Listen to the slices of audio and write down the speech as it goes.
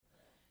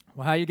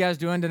Well, how you guys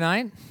doing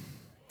tonight?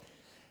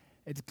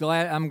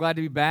 I'm glad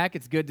to be back.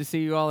 It's good to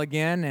see you all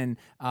again,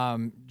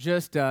 and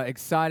just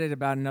excited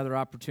about another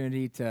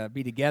opportunity to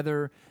be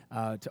together,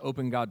 to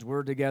open God's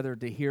Word together,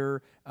 to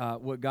hear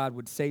what God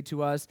would say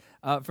to us.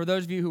 For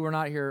those of you who were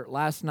not here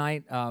last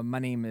night, my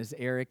name is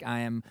Erik. I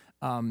am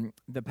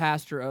the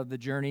pastor of the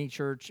Journey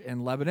Church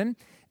in Lebanon,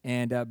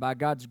 and by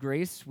God's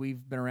grace,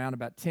 we've been around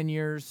about 10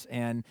 years,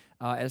 and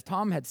as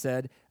Tom had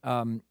said,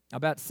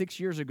 about 6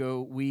 years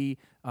ago, we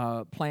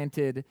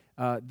planted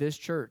this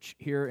church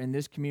here in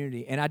this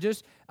community. And I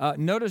just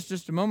noticed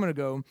just a moment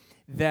ago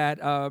that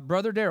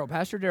Brother Darrell,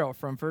 Pastor Darrell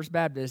from First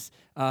Baptist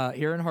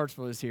here in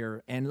Hartsville is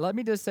here. And let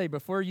me just say,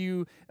 before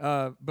you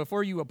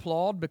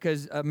applaud,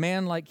 because a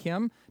man like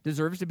him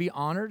deserves to be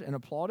honored and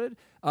applauded,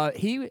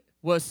 he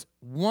was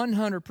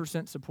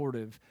 100%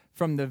 supportive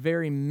from the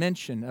very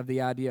mention of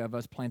the idea of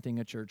us planting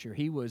a church here.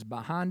 He was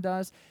behind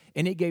us,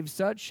 and it gave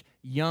such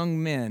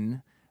young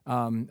men,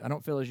 I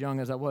don't feel as young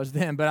as I was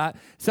then, but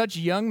such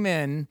young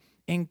men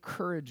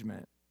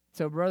encouragement.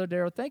 So, Brother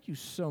Darrell, thank you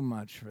so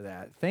much for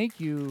that. Thank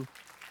you.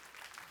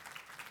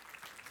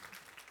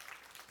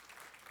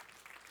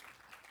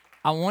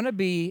 I want to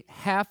be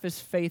half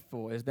as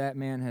faithful as that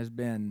man has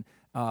been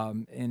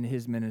in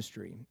his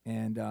ministry,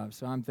 and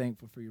so I'm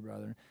thankful for you,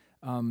 brother.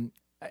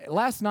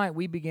 Last night,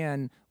 we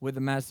began with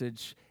a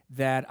message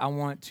that I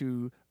want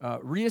to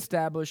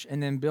reestablish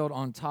and then build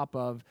on top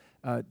of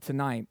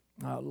tonight.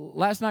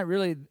 Last night,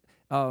 really,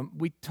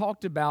 we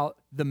talked about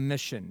the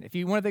mission. If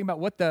you want to think about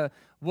what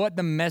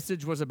the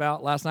message was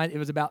about last night, it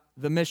was about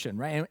the mission,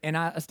 right? And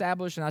I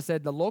established and I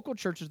said the local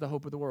church is the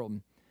hope of the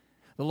world.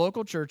 The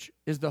local church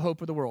is the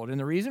hope of the world, and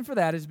the reason for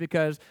that is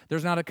because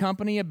there's not a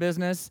company, a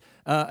business,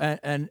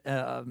 an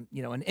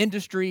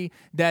industry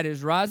that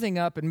is rising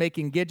up and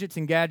making gadgets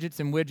and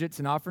widgets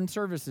and offering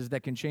services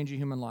that can change a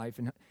human life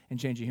and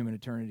change a human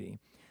eternity.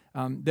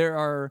 There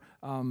are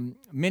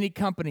many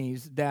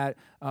companies that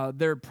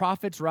their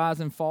profits rise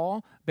and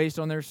fall based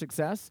on their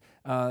success.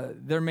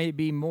 There may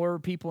be more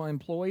people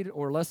employed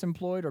or less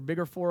employed or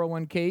bigger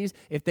 401ks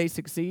if they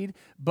succeed.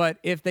 But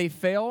if they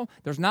fail,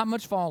 there's not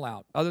much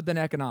fallout other than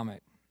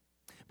economic.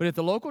 But if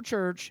the local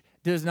church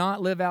does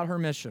not live out her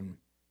mission,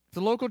 if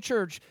the local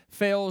church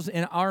fails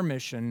in our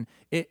mission,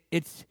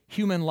 it's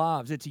human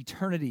lives, it's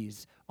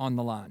eternities on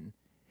the line.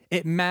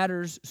 It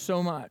matters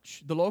so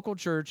much. The local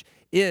church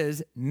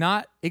is,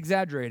 not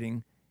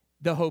exaggerating,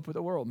 the hope of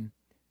the world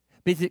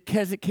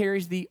because it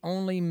carries the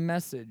only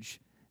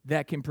message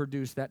that can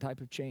produce that type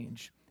of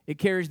change. It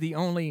carries the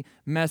only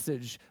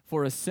message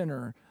for a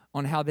sinner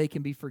on how they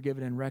can be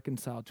forgiven and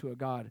reconciled to a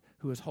God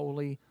who is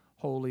holy,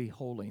 holy,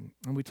 holy.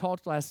 And we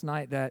talked last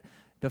night that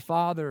the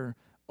Father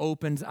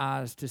opens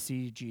eyes to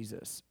see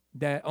Jesus,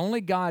 that only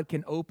God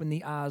can open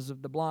the eyes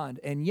of the blind,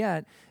 and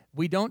yet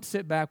we don't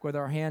sit back with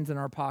our hands in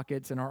our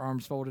pockets and our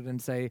arms folded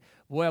and say,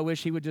 well, I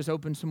wish he would just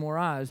open some more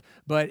eyes.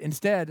 But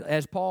instead,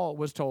 as Paul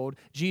was told,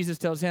 Jesus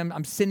tells him,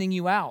 I'm sending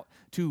you out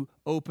to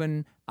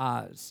open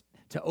eyes,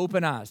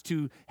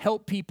 to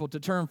help people to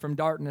turn from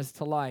darkness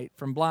to light,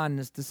 from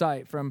blindness to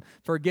sight, from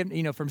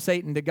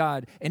Satan to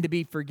God, and to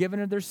be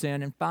forgiven of their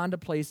sin and find a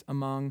place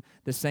among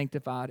the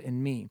sanctified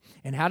in me.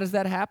 And how does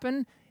that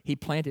happen? He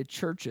planted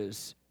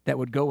churches that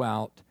would go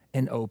out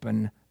and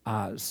open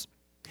eyes.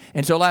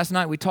 And so last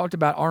night we talked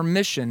about our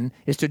mission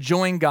is to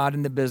join God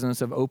in the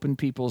business of open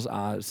people's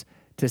eyes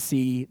to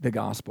see the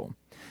gospel.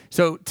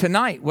 So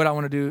tonight what I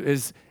want to do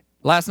is,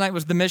 last night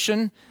was the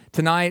mission,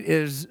 tonight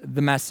is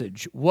the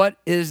message. What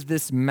is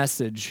this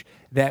message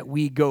that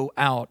we go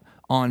out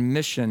on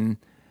mission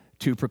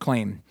to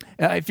proclaim?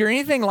 If you're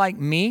anything like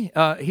me,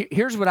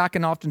 here's what I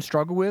can often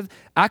struggle with.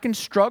 I can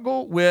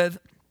struggle with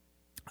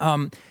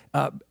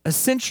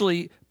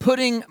essentially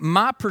putting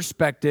my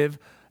perspective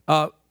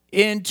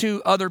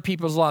into other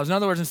people's lives. In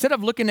other words, instead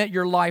of looking at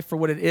your life for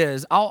what it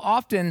is, I'll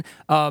often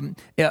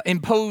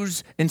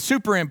impose and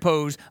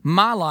superimpose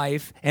my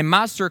life and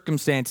my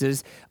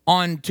circumstances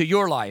onto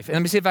your life. And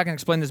let me see if I can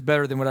explain this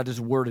better than what I just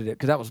worded it,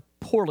 because that was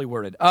poorly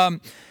worded.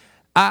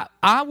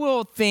 I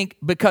will think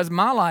because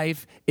my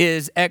life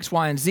is X,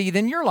 Y, and Z,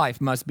 then your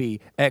life must be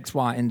X,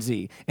 Y, and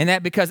Z. And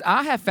that because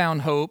I have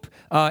found hope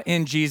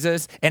in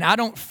Jesus and I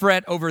don't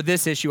fret over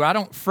this issue, I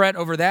don't fret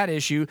over that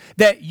issue,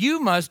 that you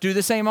must do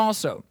the same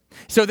also.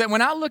 So that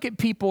when I look at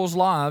people's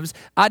lives,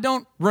 I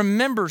don't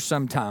remember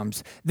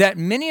sometimes that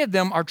many of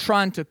them are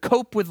trying to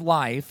cope with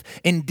life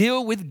and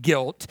deal with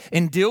guilt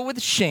and deal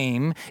with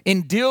shame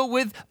and deal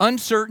with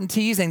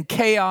uncertainties and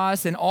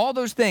chaos and all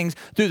those things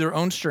through their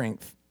own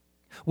strength,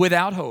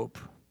 without hope,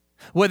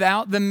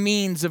 without the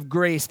means of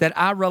grace that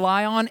I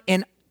rely on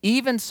and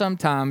even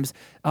sometimes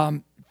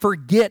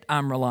forget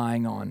I'm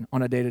relying on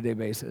a day-to-day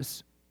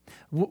basis.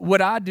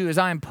 What I do is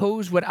I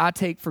impose what I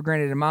take for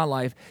granted in my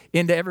life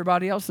into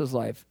everybody else's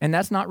life, and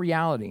that's not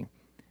reality.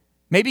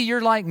 Maybe you're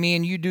like me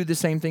and you do the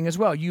same thing as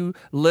well. You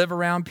live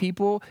around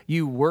people,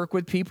 you work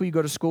with people, you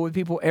go to school with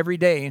people every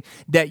day,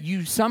 that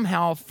you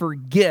somehow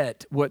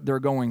forget what they're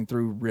going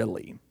through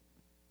really.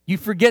 You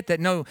forget that,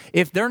 no,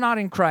 if they're not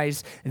in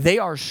Christ, they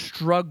are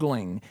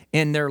struggling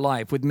in their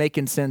life with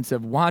making sense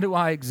of, why do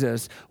I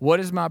exist?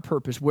 What is my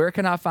purpose? Where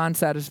can I find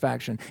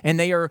satisfaction? And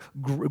they are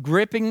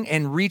gripping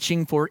and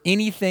reaching for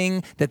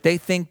anything that they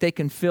think they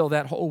can fill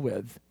that hole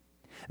with.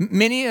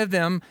 Many of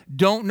them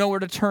don't know where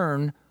to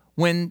turn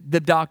when the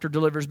doctor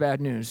delivers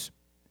bad news.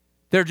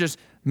 They're just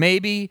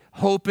maybe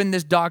hoping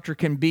this doctor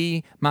can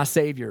be my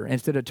Savior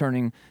instead of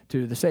turning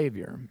to the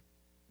Savior.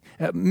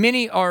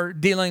 Many are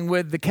dealing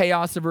with the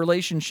chaos of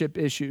relationship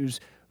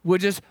issues. We're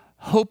just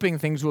hoping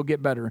things will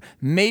get better.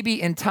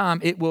 Maybe in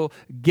time it will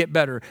get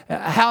better.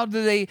 How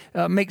do they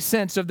make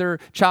sense of their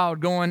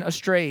child going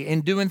astray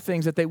and doing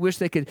things that they wish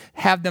they could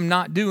have them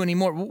not do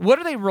anymore? What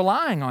are they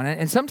relying on?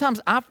 And sometimes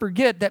I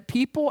forget that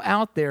people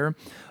out there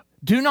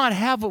do not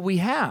have what we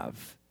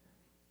have.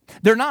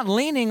 They're not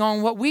leaning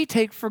on what we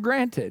take for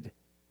granted.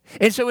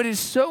 And so it is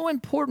so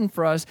important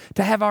for us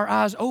to have our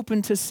eyes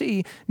open to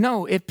see,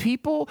 no, if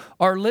people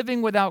are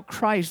living without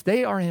Christ,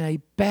 they are in a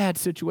bad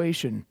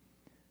situation.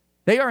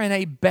 They are in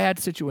a bad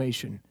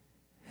situation.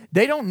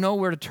 They don't know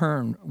where to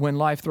turn when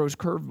life throws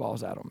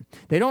curveballs at them.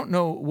 They don't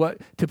know what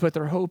to put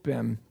their hope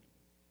in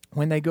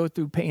when they go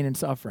through pain and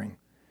suffering.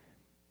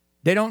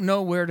 They don't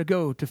know where to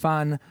go to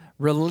find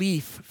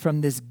relief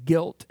from this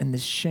guilt and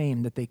this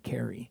shame that they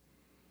carry.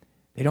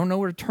 They don't know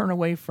where to turn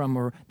away from,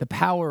 or the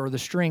power or the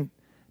strength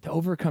to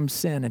overcome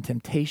sin and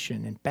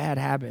temptation and bad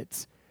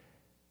habits.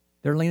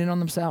 They're leaning on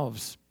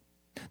themselves.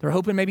 They're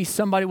hoping maybe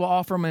somebody will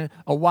offer them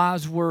a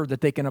wise word that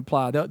they can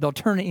apply. They'll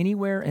turn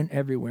anywhere and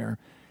everywhere.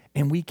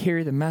 And we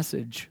carry the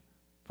message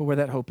for where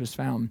that hope is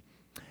found.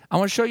 I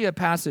want to show you a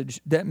passage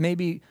that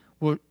maybe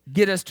will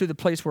get us to the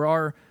place where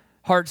our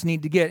hearts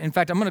need to get. In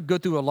fact, I'm going to go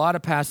through a lot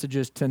of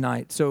passages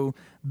tonight, so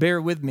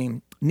bear with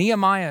me.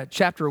 Nehemiah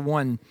chapter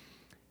 1.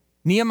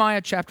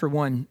 Nehemiah chapter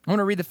 1. I want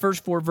to read the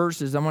first 4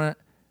 verses. I want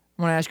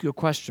to ask you a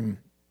question.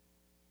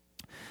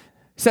 It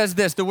says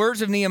this, the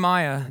words of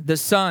Nehemiah, the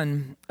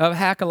son of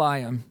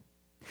Hakaliah.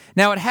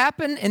 Now it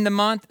happened in the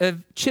month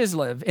of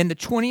Chislev, in the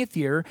 20th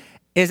year,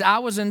 as I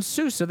was in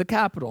Susa, the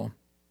capital,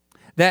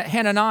 that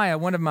Hananiah,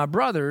 one of my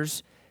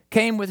brothers,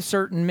 came with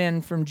certain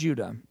men from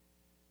Judah.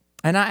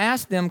 And I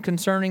asked them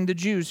concerning the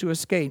Jews who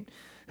escaped,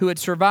 who had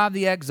survived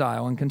the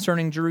exile, and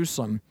concerning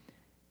Jerusalem.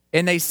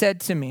 And they said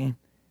to me,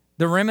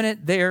 the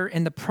remnant there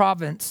in the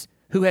province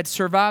who had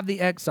survived the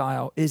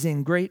exile is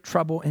in great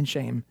trouble and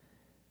shame.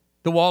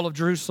 The wall of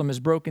Jerusalem is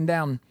broken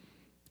down,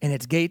 and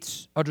its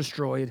gates are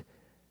destroyed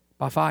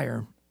by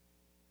fire.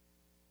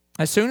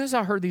 As soon as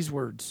I heard these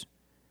words,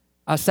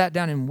 I sat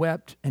down and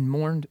wept and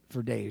mourned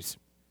for days.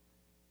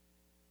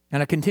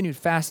 And I continued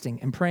fasting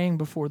and praying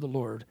before the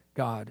Lord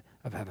God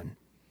of heaven.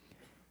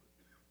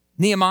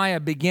 Nehemiah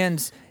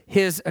begins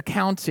his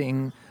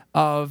accounting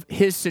of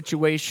his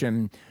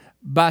situation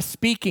by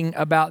speaking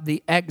about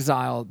the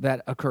exile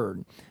that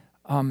occurred.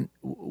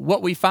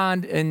 What we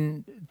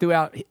find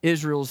throughout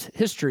Israel's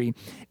history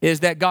is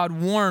that God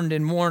warned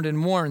and warned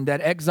and warned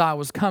that exile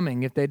was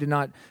coming if they did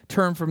not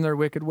turn from their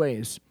wicked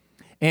ways.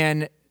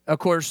 And of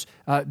course,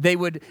 they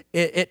would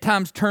at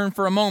times turn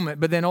for a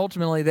moment, but then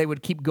ultimately they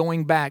would keep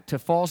going back to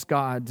false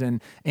gods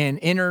and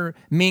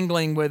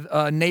intermingling with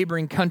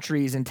neighboring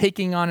countries and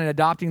taking on and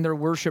adopting their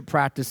worship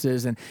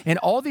practices and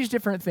all these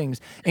different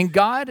things. And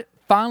God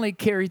finally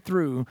carried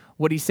through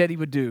what he said he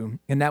would do,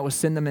 and that was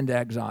send them into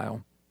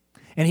exile.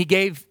 And he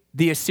gave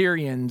the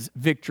Assyrians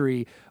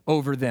victory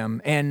over them.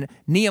 And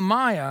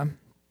Nehemiah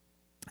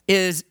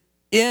is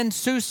in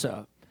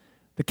Susa,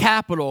 the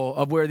capital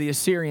of where the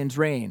Assyrians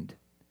reigned.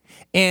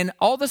 And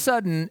all of a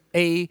sudden,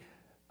 a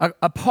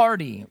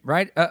party,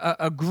 right,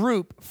 a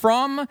group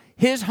from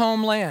his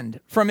homeland,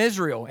 from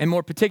Israel, and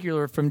more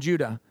particular from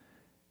Judah,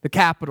 the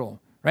capital,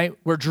 right,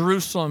 where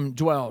Jerusalem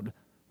dwelled,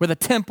 where the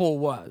temple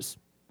was.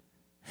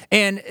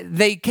 And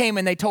they came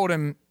and they told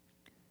him,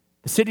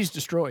 the city's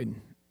destroyed.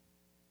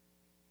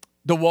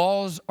 The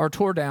walls are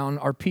torn down.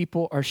 Our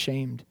people are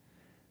shamed.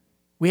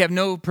 We have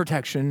no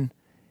protection.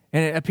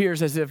 And it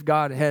appears as if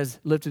God has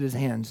lifted his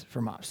hands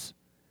from us.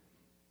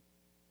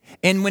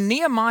 And when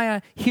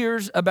Nehemiah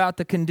hears about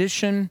the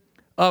condition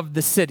of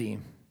the city,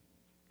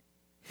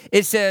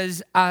 it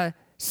says, I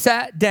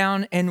sat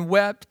down and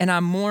wept and I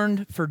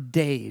mourned for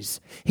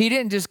days. He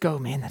didn't just go,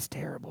 man, that's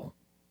terrible,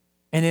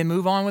 and then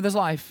move on with his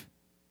life.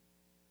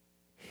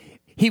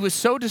 He was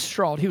so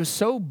distraught, he was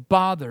so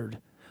bothered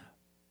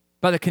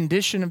by the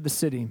condition of the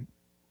city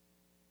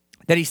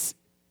that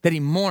he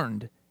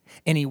mourned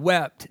and he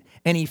wept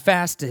and he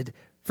fasted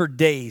for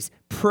days,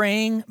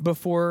 praying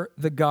before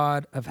the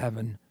God of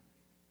heaven.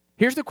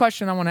 Here's the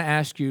question I want to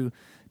ask you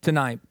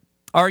tonight.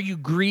 Are you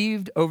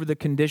grieved over the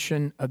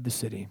condition of the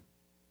city?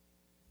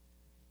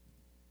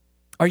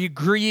 Are you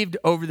grieved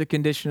over the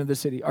condition of the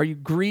city? Are you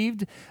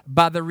grieved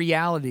by the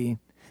reality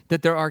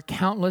that there are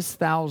countless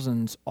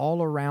thousands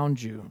all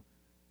around you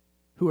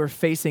who are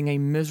facing a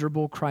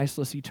miserable,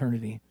 Christless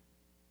eternity?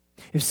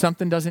 If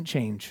something doesn't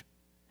change,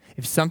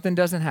 if something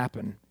doesn't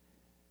happen,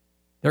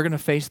 they're going to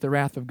face the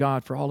wrath of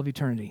God for all of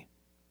eternity.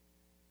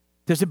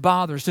 Does it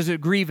bother us? Does it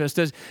grieve us?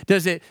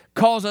 Does it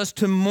cause us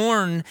to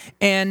mourn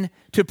and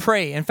to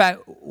pray? In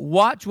fact,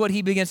 watch what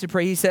he begins to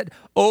pray. He said,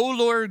 O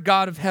Lord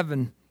God of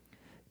heaven,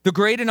 the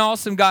great and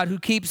awesome God who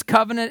keeps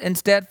covenant and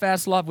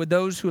steadfast love with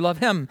those who love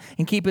him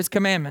and keep his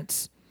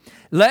commandments.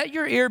 Let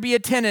your ear be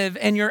attentive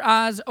and your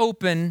eyes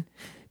open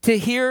to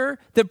hear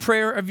the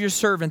prayer of your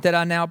servant that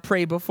I now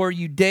pray before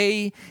you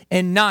day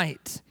and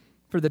night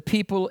for the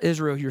people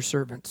Israel, your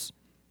servants,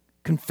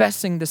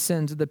 confessing the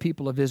sins of the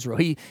people of Israel.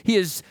 He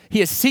is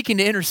seeking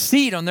to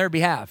intercede on their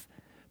behalf,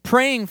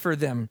 praying for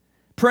them,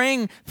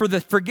 praying for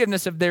the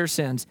forgiveness of their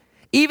sins.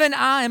 Even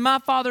I and my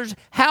father's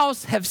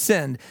house have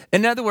sinned.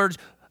 In other words,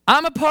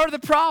 I'm a part of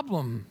the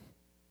problem.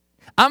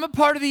 I'm a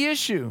part of the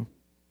issue.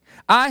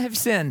 I have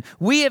sinned.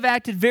 We have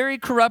acted very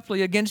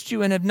corruptly against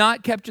you and have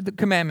not kept the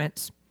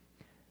commandments,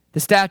 the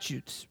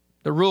statutes,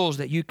 the rules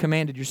that you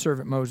commanded your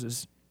servant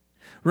Moses.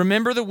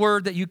 Remember the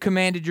word that you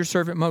commanded your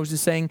servant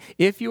Moses, saying,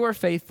 if you are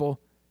unfaithful,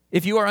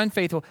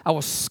 I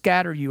will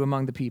scatter you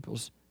among the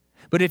peoples.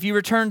 But if you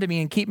return to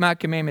me and keep my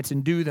commandments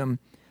and do them,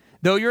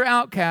 though your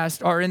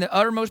outcasts are in the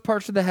uttermost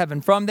parts of the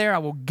heaven, from there I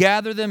will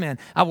gather them in.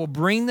 I will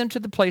bring them to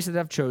the place that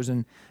I've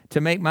chosen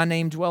to make my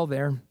name dwell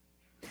there.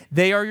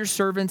 They are your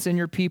servants and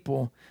your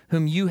people,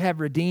 whom you have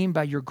redeemed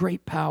by your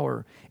great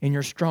power and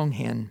your strong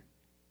hand.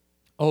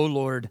 O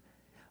Lord,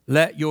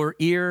 let your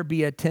ear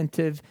be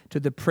attentive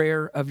to the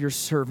prayer of your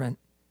servant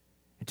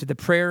and to the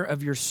prayer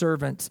of your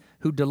servants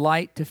who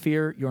delight to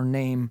fear your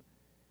name,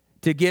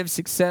 to give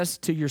success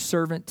to your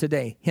servant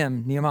today,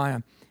 him,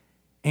 Nehemiah,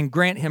 and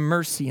grant him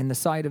mercy in the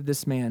sight of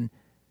this man.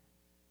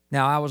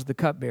 Now I was the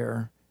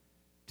cupbearer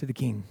to the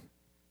king.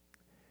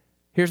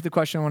 Here's the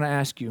question I want to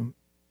ask you.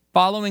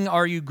 Following,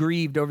 are you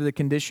grieved over the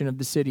condition of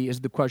the city, is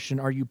the question,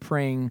 are you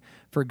praying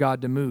for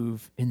God to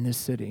move in this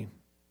city?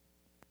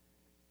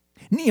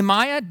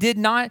 Nehemiah did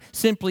not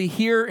simply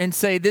hear and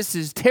say, this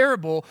is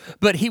terrible,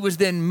 but he was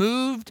then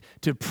moved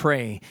to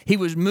pray. He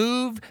was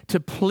moved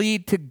to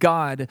plead to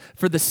God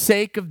for the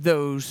sake of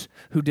those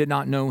who did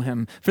not know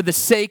him, for the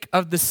sake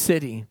of the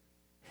city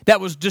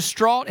that was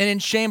distraught and in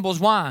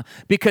shambles. Why?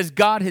 Because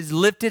God has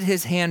lifted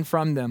his hand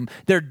from them.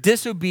 Their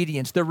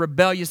disobedience, their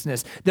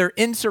rebelliousness, their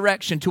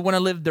insurrection to want to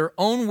live their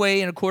own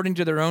way and according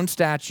to their own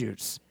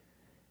statutes.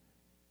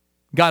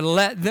 God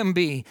let them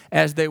be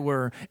as they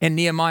were, and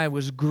Nehemiah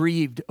was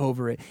grieved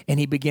over it, and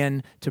he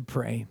began to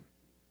pray.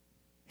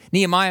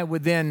 Nehemiah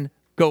would then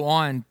go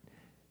on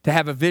to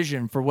have a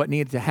vision for what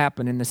needed to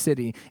happen in the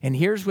city. And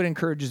here's what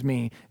encourages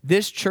me.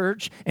 This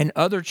church and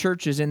other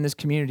churches in this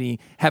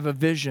community have a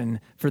vision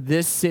for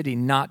this city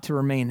not to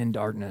remain in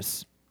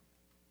darkness.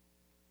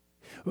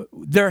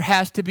 There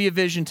has to be a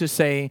vision to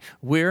say,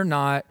 we're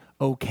not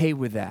okay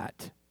with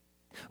that.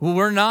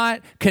 We're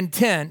not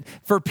content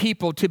for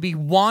people to be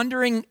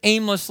wandering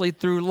aimlessly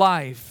through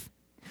life,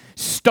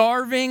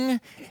 starving,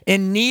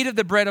 in need of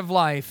the bread of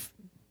life,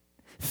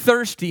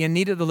 thirsty, in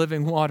need of the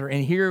living water.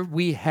 And here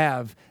we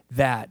have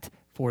that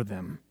for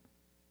them.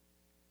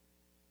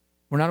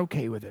 We're not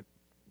okay with it.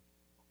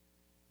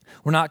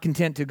 We're not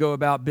content to go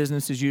about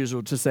business as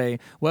usual, to say,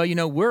 well,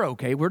 we're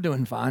okay. We're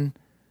doing fine.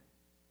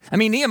 I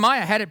mean,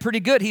 Nehemiah had it pretty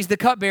good. He's the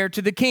cupbearer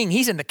to the king.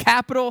 He's in the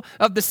capital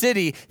of the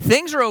city.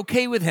 Things are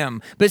okay with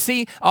him. But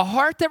see, a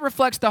heart that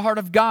reflects the heart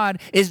of God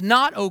is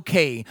not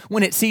okay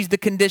when it sees the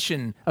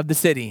condition of the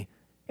city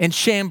in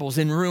shambles,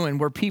 in ruin,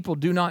 where people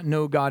do not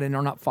know God and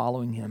are not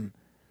following him.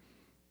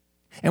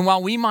 And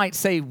while we might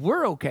say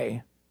we're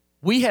okay,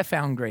 we have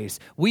found grace,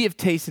 we have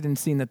tasted and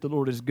seen that the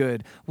Lord is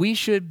good, we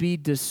should be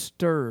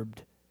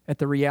disturbed at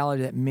the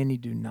reality that many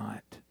do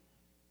not.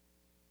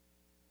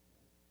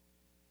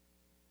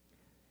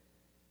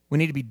 We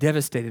need to be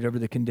devastated over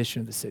the condition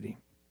of the city.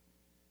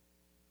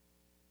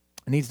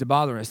 It needs to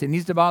bother us. It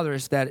needs to bother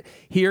us that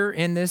here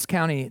in this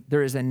county,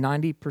 there is a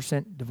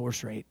 90%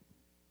 divorce rate.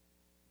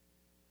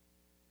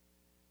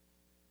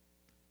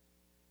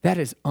 That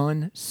is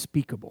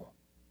unspeakable.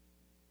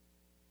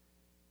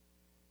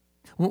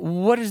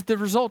 What is the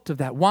result of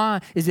that?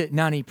 Why is it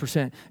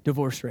 90%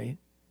 divorce rate?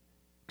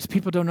 Because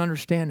people don't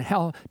understand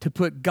how to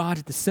put God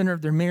at the center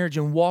of their marriage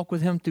and walk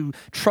with him through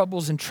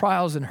troubles and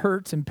trials and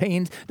hurts and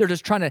pains. They're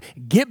just trying to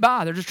get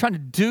by. They're just trying to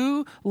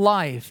do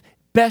life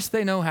best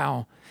they know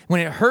how.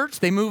 When it hurts,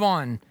 they move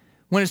on.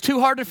 When it's too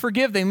hard to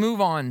forgive, they move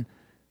on.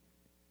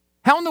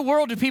 How in the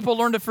world do people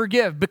learn to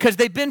forgive? Because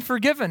they've been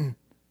forgiven.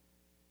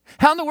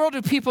 How in the world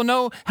do people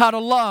know how to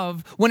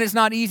love when it's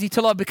not easy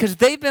to love? Because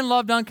they've been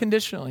loved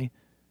unconditionally.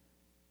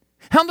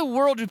 How in the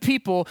world do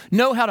people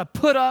know how to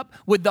put up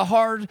with the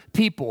hard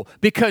people?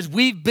 Because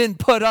we've been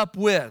put up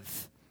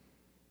with.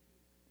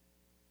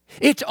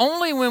 It's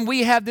only when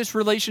we have this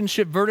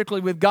relationship vertically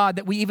with God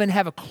that we even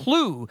have a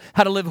clue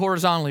how to live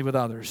horizontally with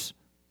others.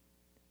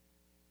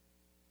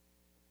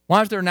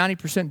 Why is there a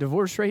 90%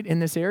 divorce rate in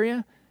this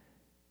area?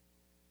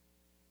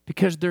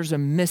 Because there's a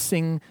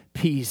missing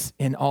piece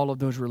in all of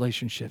those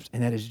relationships,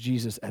 and that is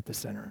Jesus at the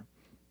center.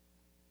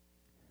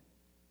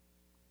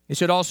 It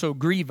should also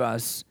grieve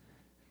us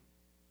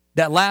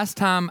that last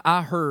time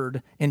I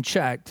heard and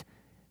checked,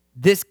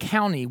 this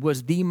county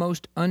was the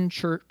most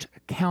unchurched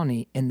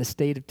county in the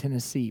state of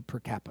Tennessee per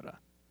capita.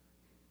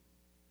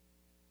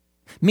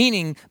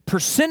 Meaning,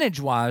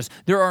 percentage-wise,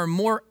 there are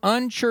more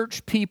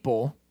unchurched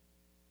people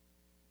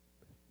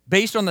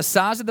based on the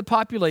size of the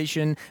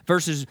population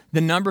versus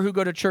the number who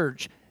go to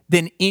church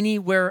than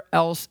anywhere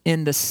else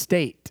in the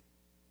state.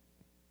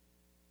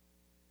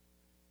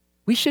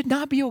 We should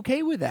not be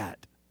okay with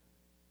that.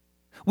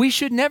 We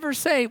should never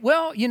say,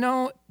 well,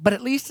 but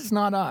at least it's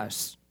not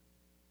us.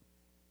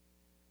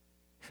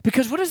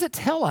 Because what does it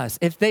tell us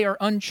if they are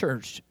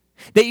unchurched?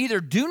 They either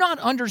do not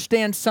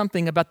understand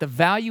something about the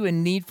value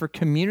and need for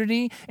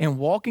community and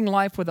walking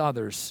life with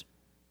others,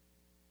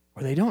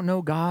 or they don't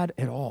know God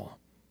at all.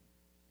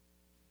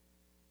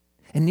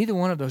 And neither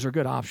one of those are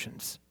good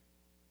options.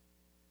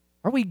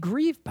 Are we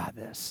grieved by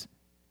this?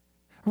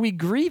 Are we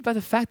grieved by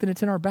the fact that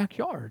it's in our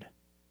backyard?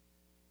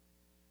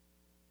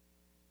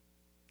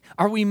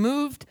 Are we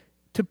moved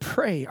to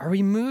pray? Are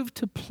we moved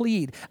to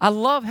plead? I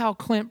love how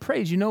Clint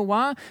prays. You know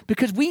why?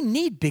 Because we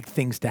need big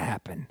things to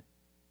happen.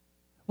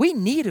 We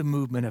need a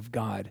movement of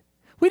God.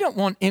 We don't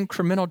want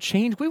incremental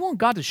change. We want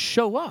God to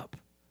show up.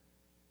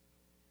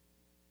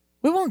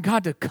 We want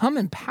God to come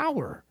in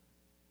power.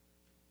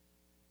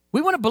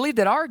 We want to believe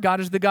that our God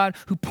is the God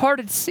who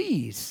parted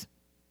seas.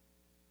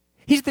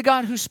 He's the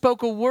God who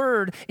spoke a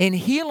word in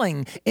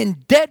healing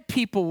and dead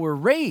people were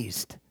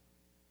raised.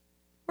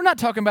 We're not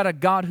talking about a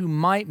God who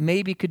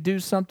maybe could do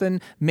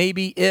something,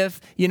 maybe if,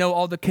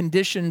 all the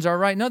conditions are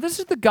right. No, this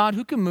is the God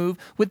who can move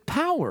with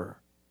power.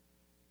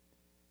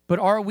 But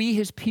are we,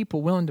 his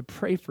people, willing to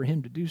pray for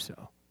him to do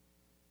so?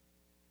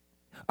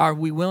 Are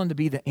we willing to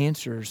be the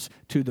answers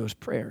to those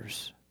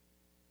prayers?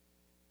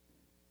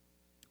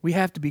 We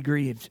have to be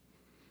grieved.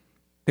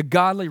 The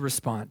godly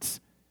response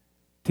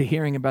to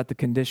hearing about the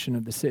condition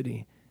of the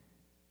city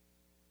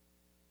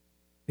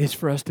is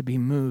for us to be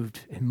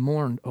moved and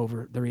mourned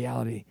over the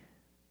reality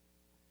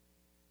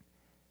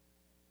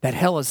that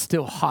hell is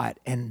still hot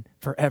and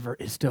forever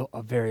is still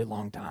a very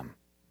long time.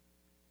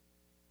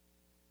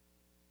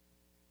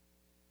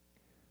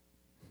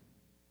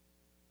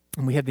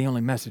 And we have the only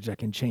message that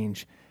can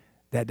change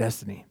that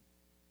destiny.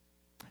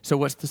 So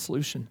what's the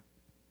solution?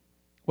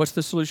 What's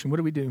the solution? What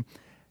do we do?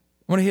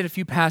 I want to hit a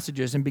few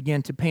passages and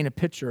begin to paint a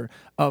picture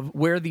of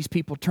where these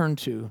people turn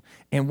to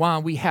and why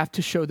we have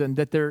to show them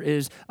that there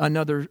is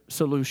another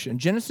solution.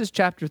 Genesis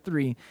chapter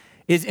 3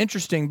 is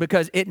interesting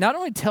because it not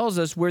only tells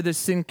us where this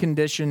sin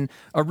condition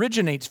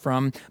originates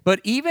from, but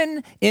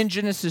even in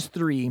Genesis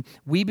 3,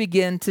 we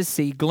begin to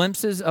see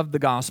glimpses of the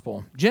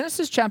gospel.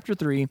 Genesis chapter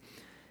 3,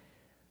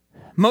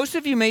 most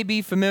of you may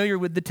be familiar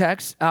with the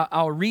text.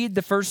 I'll read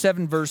the first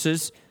 7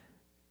 verses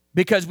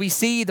because we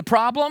see the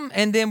problem,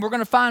 and then we're going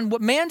to find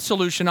what man's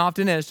solution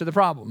often is to the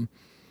problem.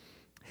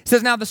 It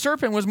says, "Now the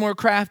serpent was more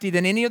crafty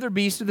than any other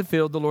beast of the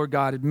field the Lord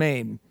God had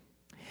made.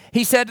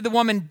 He said to the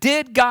woman,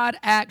 'Did God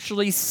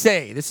actually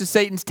say?'" This is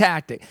Satan's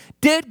tactic.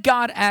 "Did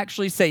God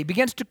actually say?" He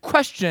begins to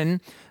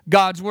question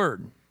God's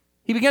word.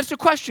 He begins to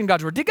question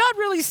God's word. Did God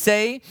really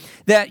say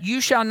that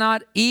you shall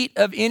not eat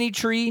of any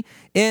tree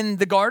in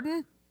the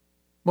garden?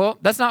 Well,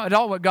 that's not at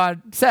all what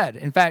God said.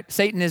 In fact,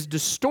 Satan is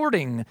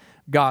distorting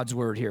God's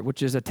word here,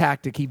 which is a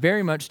tactic he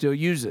very much still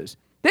uses.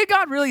 Did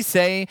God really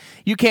say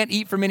you can't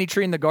eat from any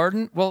tree in the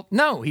garden? Well,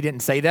 no, he didn't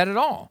say that at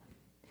all.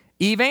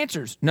 Eve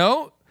answers,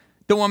 "No."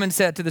 The woman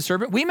said to the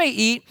serpent, "We may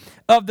eat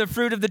of the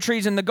fruit of the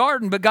trees in the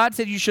garden, but God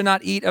said you shall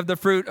not eat of the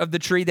fruit of the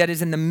tree that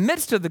is in the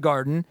midst of the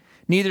garden,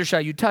 neither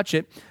shall you touch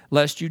it,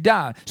 lest you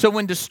die." So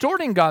when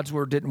distorting God's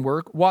word didn't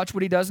work, watch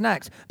what he does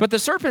next. "But the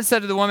serpent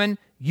said to the woman,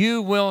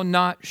 'You will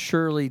not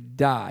surely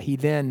die.'" He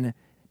then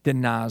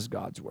denies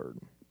God's word.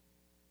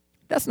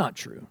 That's not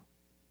true.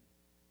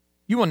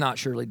 You will not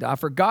surely die,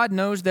 for God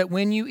knows that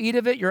when you eat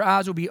of it, your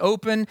eyes will be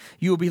open.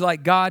 You will be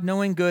like God,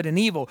 knowing good and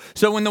evil.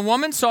 So when the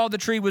woman saw the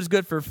tree was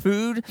good for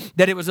food,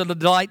 that it was a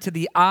delight to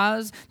the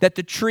eyes, that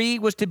the tree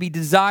was to be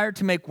desired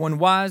to make one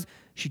wise,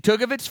 she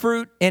took of its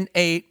fruit and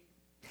ate,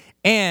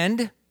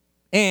 and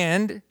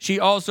she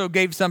also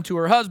gave some to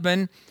her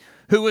husband,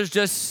 who was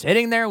just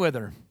sitting there with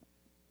her,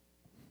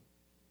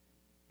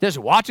 just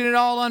watching it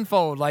all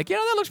unfold, like,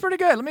 that looks pretty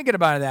good. Let me get a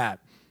bite of that.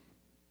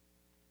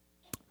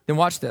 Then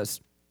watch this.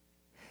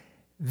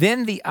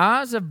 "Then the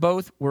eyes of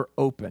both were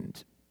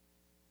opened."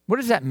 What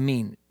does that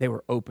mean? They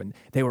were opened.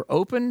 They were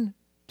open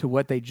to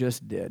what they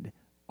just did.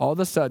 All of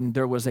a sudden,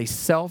 there was a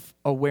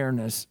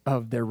self-awareness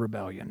of their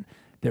rebellion,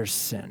 their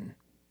sin.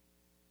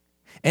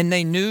 And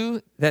they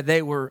knew that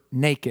they were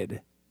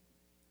naked.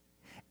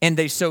 And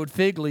they sewed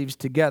fig leaves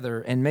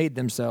together and made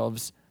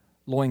themselves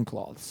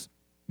loincloths.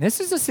 This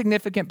is a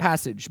significant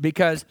passage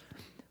because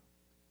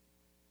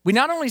we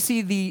not only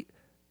see the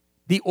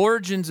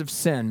origins of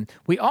sin,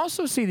 we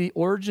also see the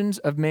origins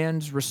of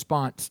man's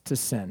response to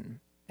sin.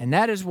 And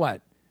that is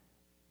what?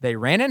 They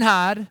ran and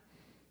hid,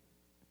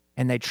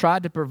 and they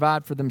tried to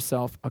provide for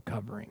themselves a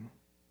covering.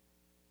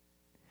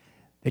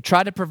 They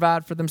tried to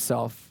provide for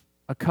themselves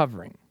a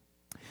covering.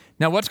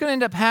 Now, what's going to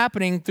end up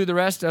happening through the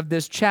rest of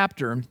this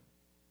chapter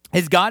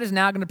is God is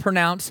now going to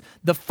pronounce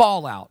the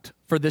fallout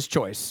for this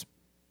choice.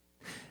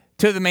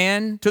 to the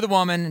man, to the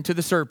woman, and to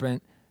the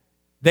serpent,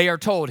 they are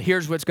told,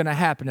 here's what's going to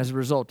happen as a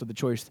result of the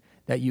choice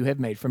that you have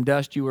made. From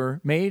dust you were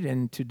made,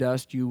 and to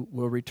dust you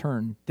will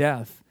return.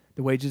 Death.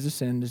 The wages of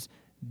sin is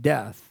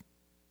death.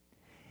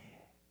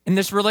 And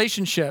this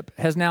relationship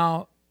has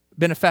now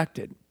been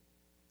affected.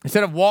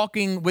 Instead of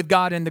walking with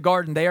God in the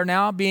garden, they are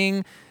now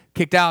being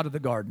kicked out of the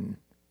garden,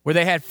 where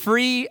they had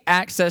free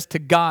access to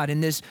God.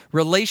 And this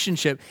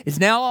relationship is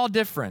now all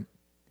different.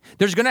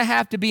 There's going to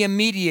have to be a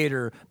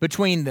mediator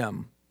between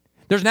them.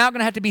 There's now going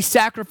to have to be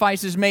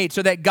sacrifices made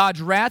so that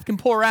God's wrath can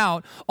pour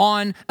out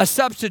on a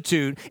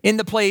substitute in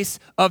the place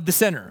of the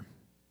sinner.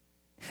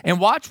 And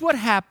watch what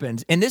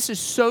happens. And this is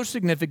so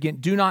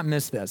significant. Do not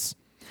miss this.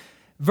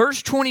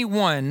 Verse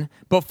 21,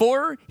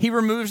 before he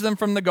removes them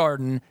from the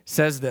garden,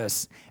 says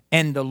this,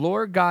 and the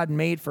Lord God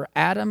made for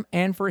Adam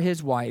and for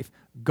his wife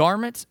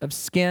garments of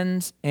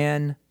skins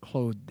and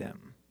clothed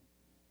them.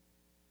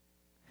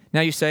 Now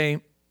you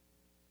say,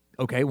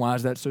 okay, why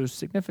is that so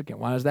significant?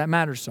 Why does that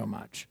matter so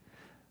much?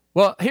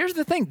 Well, here's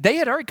the thing. They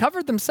had already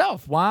covered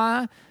themselves.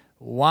 Why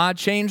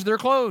change their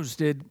clothes?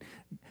 Did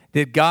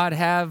God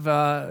have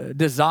a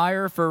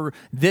desire for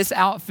this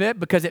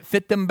outfit because it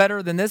fit them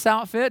better than this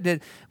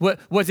outfit?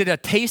 Was it a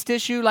taste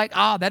issue? Like,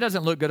 that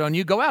doesn't look good on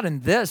you. Go out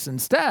in this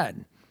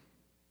instead.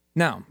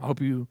 No, I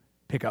hope you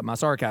pick up my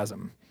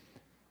sarcasm.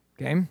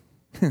 Okay?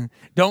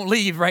 Don't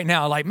leave right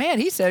now like, man,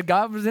 he said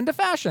God was into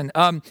fashion.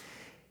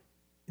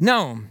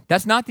 No,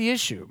 that's not the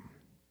issue.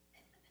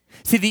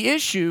 See, the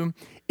issue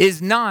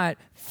is not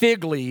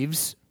fig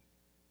leaves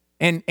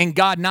and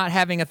God not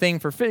having a thing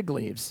for fig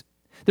leaves.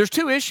 There's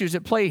two issues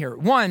at play here.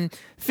 One,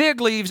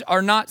 fig leaves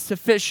are not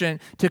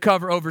sufficient to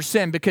cover over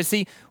sin because,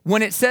 see,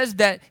 when it says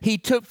that he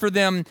took for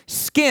them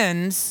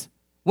skins,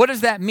 what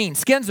does that mean?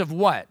 Skins of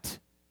what?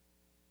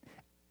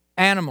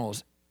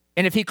 Animals.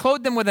 And if he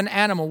clothed them with an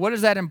animal, what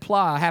does that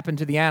imply happened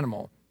to the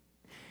animal?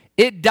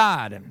 It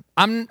died.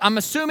 I'm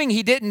assuming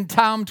he didn't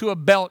tie them to a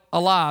belt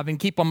alive and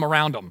keep them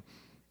around them,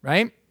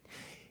 right?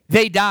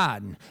 They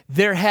died.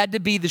 There had to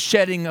be the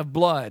shedding of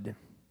blood.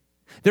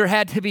 There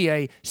had to be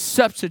a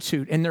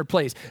substitute in their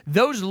place.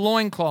 Those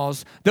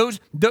loincloths,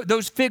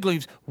 those fig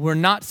leaves were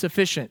not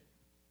sufficient.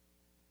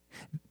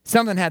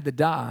 Something had to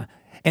die,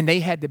 and they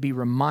had to be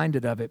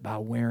reminded of it by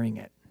wearing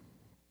it.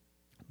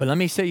 But let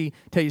me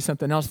tell you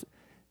something else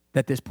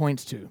that this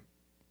points to.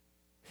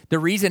 The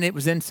reason it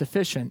was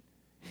insufficient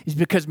is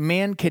because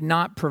man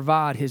cannot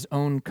provide his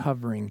own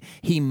covering.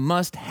 He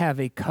must have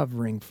a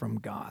covering from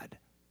God.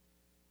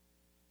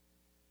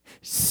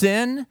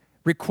 Sin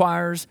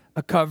requires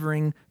a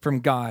covering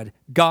from God.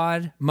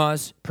 God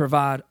must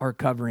provide our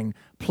covering.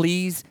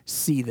 Please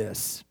see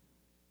this,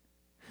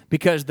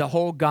 because the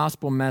whole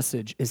gospel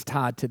message is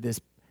tied to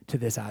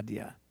this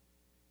idea.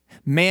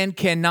 Man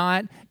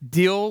cannot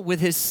deal with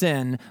his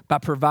sin by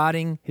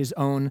providing his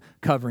own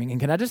covering. And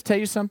can I just tell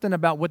you something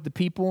about what the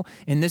people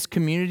in this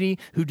community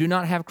who do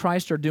not have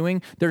Christ are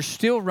doing? They're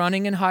still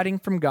running and hiding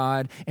from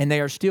God, and they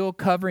are still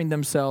covering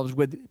themselves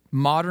with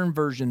modern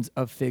versions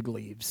of fig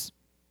leaves.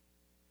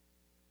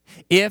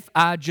 If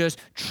I just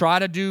try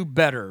to do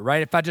better,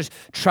 right? If I just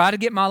try to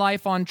get my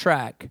life on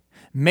track,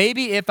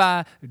 maybe if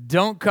I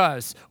don't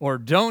cuss or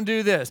don't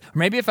do this, or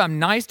maybe if I'm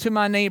nice to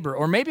my neighbor,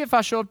 or maybe if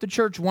I show up to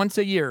church once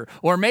a year,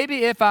 or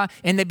maybe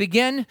and they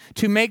begin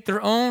to make their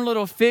own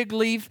little fig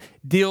leaf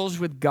deals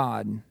with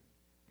God,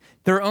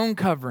 their own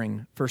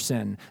covering for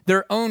sin,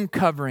 their own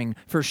covering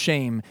for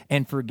shame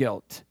and for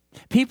guilt.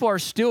 People are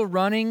still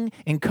running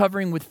and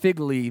covering with fig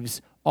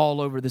leaves all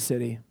over the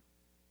city.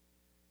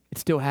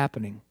 It's still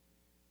happening.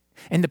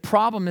 And the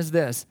problem is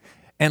this: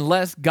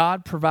 unless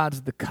God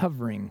provides the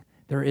covering,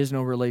 there is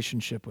no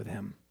relationship with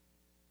him.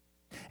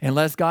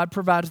 Unless God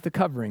provides the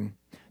covering,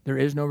 there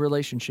is no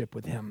relationship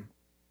with him.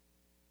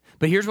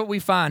 But here's what we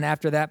find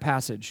after that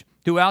passage.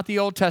 Throughout the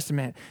Old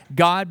Testament,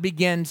 God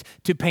begins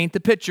to paint the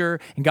picture,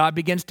 and God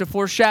begins to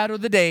foreshadow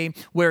the day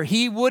where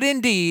he would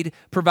indeed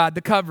provide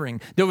the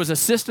covering. There was a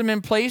system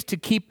in place to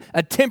keep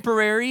a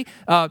temporary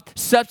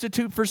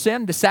substitute for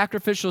sin, the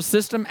sacrificial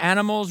system.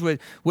 Animals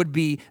would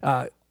be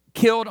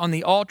killed on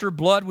the altar,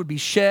 blood would be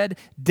shed,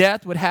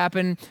 death would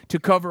happen to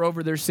cover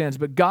over their sins.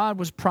 But God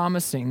was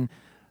promising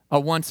a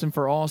once and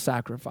for all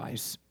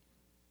sacrifice.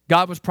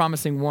 God was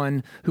promising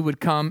one who would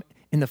come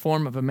in the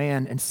form of a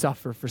man and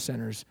suffer for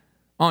sinners.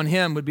 On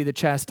him would be the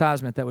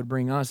chastisement that would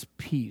bring us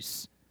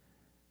peace.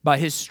 By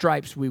his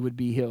stripes we would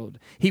be healed.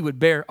 He would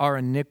bear our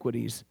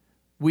iniquities.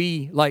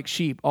 We, like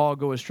sheep, all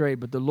go astray,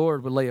 but the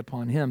Lord would lay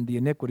upon him the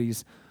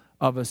iniquities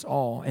of us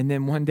all. And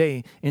then one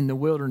day in the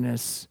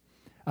wilderness,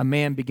 a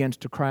man begins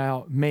to cry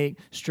out, "Make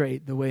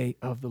straight the way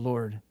of the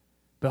Lord.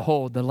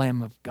 Behold, the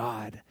Lamb of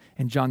God."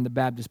 And John the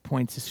Baptist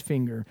points his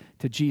finger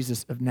to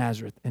Jesus of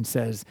Nazareth and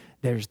says,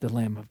 "There's the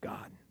Lamb of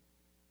God."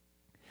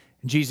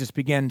 And Jesus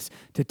begins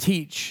to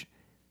teach,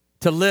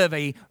 to live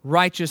a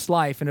righteous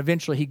life. And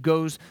eventually he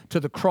goes to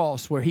the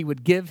cross where he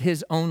would give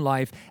his own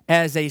life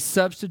as a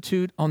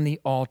substitute on the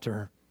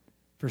altar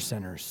for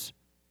sinners,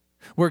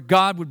 where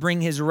God would bring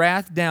his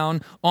wrath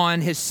down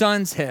on his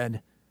son's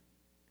head.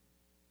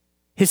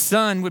 His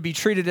son would be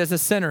treated as a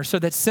sinner so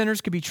that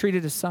sinners could be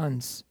treated as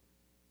sons.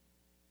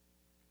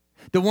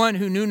 The one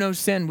who knew no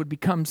sin would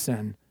become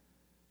sin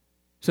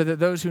so that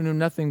those who knew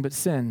nothing but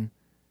sin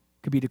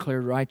could be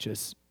declared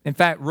righteous. In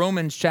fact,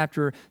 Romans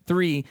chapter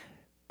 3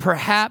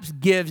 perhaps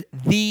gives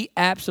the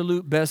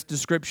absolute best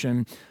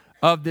description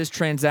of this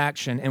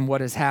transaction and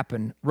what has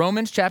happened.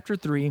 Romans chapter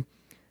 3,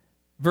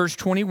 verse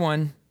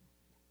 21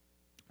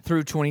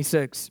 through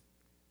 26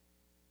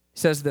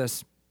 says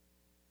this.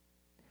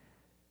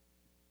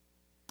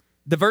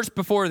 The verse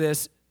before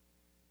this,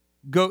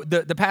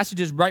 the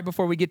passages right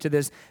before we get to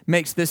this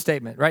makes this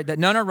statement, right? That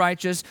none are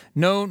righteous,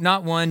 no,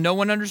 not one. No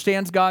one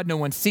understands God, no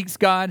one seeks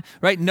God,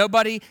 right?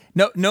 Nobody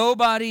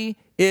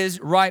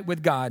is right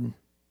with God.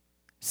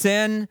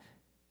 Sin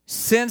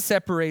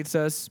separates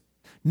us.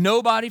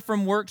 Nobody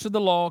from works of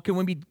the law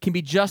can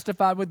be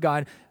justified with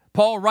God.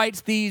 Paul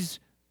writes these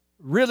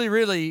really,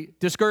 really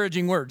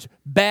discouraging words.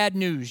 Bad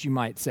news, you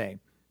might say.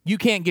 You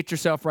can't get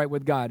yourself right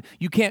with God.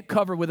 You can't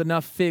cover with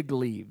enough fig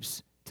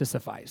leaves to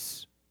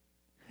suffice.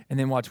 And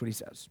then watch what he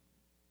says.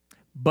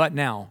 But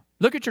now.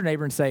 Look at your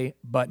neighbor and say,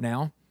 but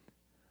now.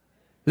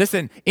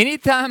 Listen,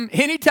 anytime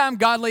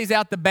God lays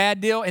out the bad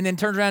deal and then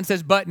turns around and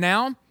says, but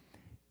now,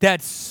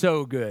 that's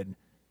so good.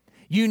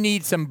 You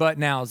need some but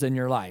nows in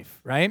your life,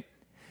 right?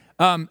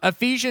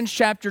 Ephesians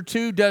chapter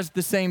 2 does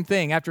the same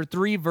thing. After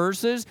 3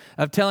 verses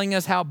of telling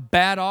us how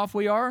bad off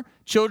we are,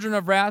 children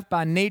of wrath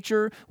by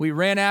nature, we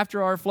ran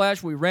after our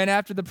flesh, we ran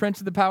after the prince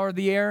of the power of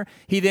the air.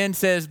 He then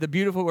says the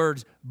beautiful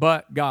words,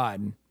 but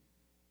God.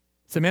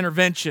 Some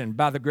intervention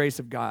by the grace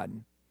of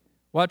God.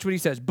 Watch what he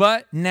says.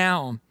 But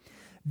now,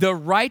 the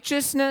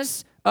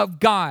righteousness of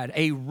God,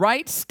 a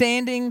right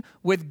standing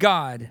with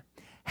God,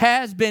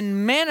 has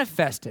been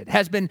manifested,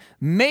 has been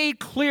made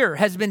clear,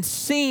 has been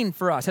seen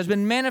for us, has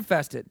been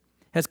manifested,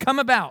 has come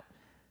about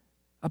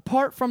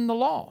apart from the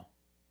law.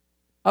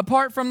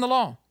 Apart from the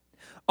law.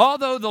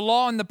 Although the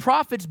law and the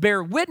prophets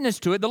bear witness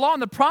to it, the law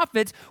and the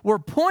prophets were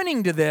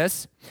pointing to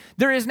this,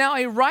 there is now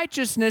a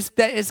righteousness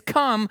that has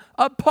come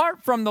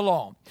apart from the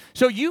law.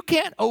 So you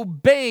can't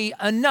obey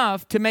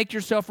enough to make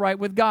yourself right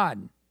with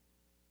God.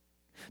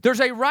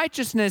 There's a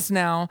righteousness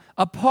now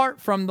apart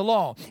from the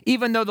law,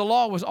 even though the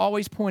law was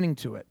always pointing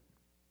to it.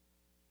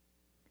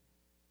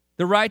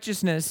 The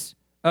righteousness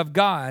of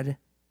God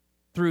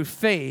through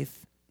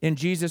faith in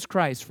Jesus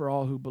Christ for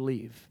all who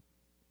believe.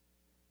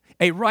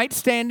 A right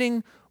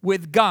standing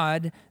with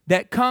God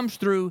that comes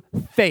through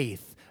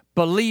faith,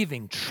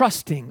 believing,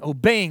 trusting,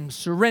 obeying,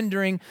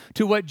 surrendering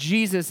to what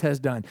Jesus has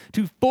done,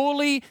 to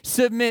fully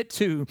submit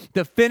to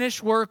the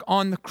finished work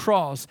on the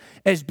cross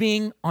as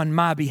being on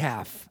my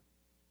behalf.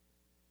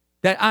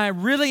 That I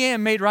really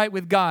am made right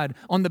with God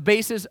on the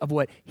basis of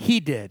what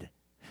He did,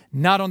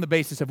 not on the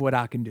basis of what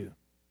I can do.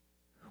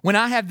 When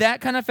I have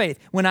that kind of faith,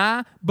 when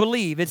I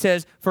believe, it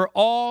says, for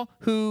all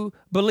who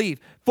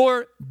believe.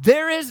 For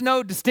there is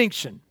no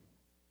distinction.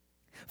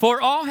 For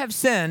all have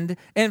sinned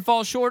and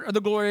fall short of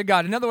the glory of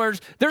God. In other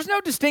words, there's no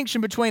distinction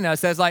between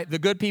us as like the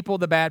good people,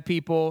 the bad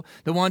people,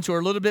 the ones who are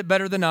a little bit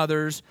better than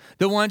others,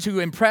 the ones who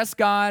impress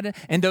God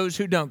and those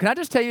who don't. Can I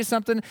just tell you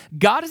something?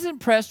 God is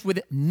impressed with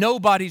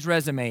nobody's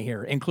resume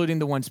here, including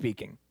the one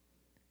speaking.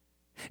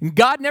 And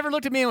God never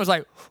looked at me and was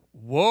like,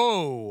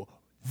 whoa,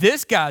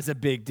 this guy's a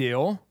big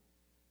deal.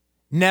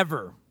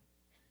 Never.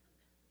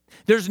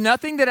 There's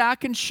nothing that I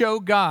can show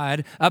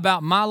God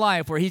about my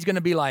life where He's going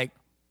to be like,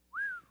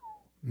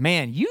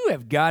 man, you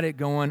have got it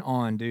going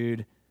on,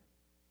 dude.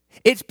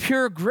 It's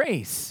pure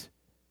grace.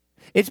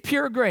 It's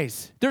pure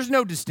grace. There's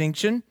no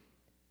distinction.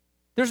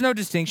 There's no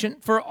distinction.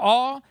 For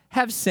all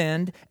have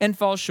sinned and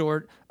fall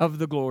short of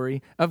the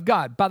glory of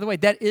God. By the way,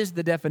 that is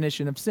the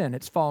definition of sin.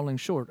 It's falling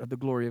short of the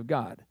glory of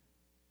God.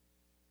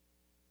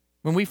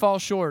 When we fall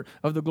short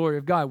of the glory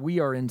of God, we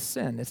are in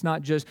sin. It's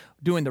not just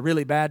doing the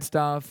really bad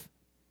stuff.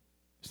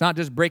 It's not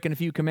just breaking a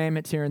few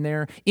commandments here and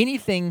there.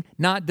 Anything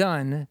not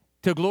done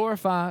to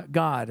glorify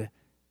God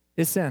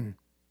is sin.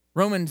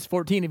 Romans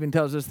 14 even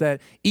tells us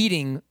that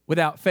eating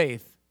without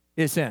faith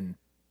is sin.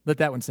 Let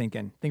that one sink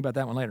in. Think about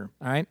that one later,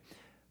 all right?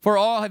 For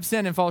all have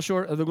sinned and fall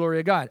short of the glory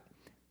of God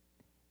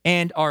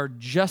and are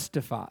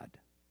justified.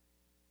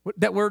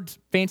 That word,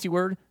 fancy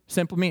word,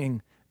 simple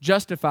meaning.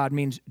 Justified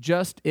means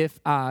just if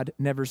I'd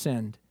never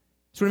sinned.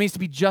 That's what it means to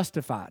be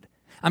justified.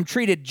 I'm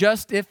treated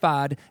just if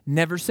I'd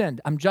never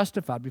sinned. I'm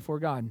justified before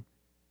God.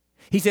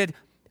 He says,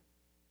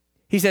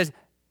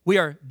 we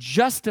are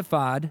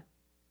justified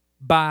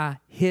by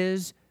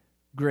His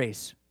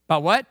grace. By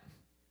what?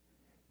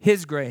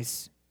 His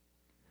grace.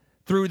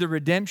 Through the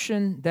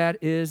redemption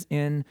that is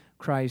in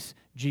Christ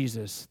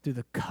Jesus. Through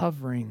the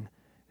covering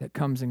that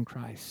comes in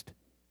Christ.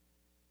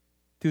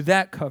 Through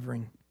that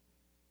covering,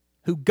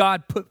 who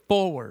God put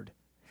forward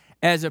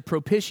as a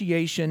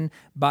propitiation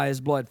by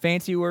His blood.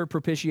 Fancy word,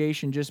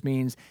 propitiation just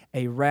means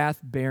a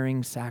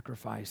wrath-bearing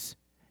sacrifice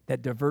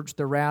that diverts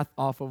the wrath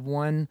off of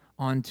one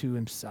onto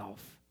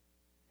Himself.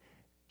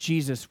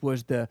 Jesus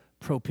was the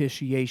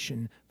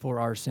propitiation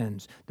for our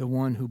sins, the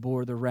one who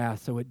bore the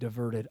wrath so it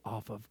diverted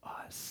off of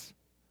us.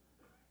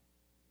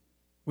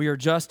 We are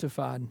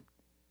justified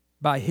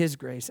by his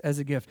grace as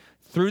a gift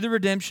through the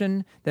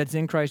redemption that's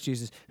in Christ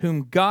Jesus,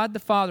 whom God the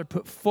Father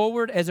put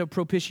forward as a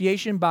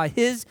propitiation by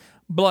his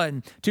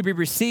blood to be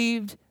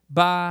received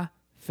by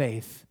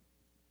faith.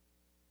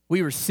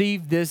 We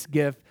receive this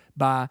gift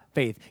by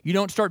faith. You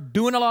don't start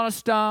doing a lot of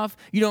stuff.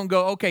 You don't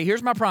go, okay,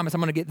 here's my promise.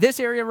 I'm going to get this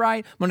area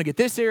right. I'm going to get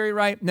this area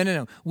right.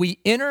 No. We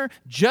enter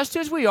just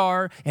as we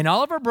are in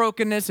all of our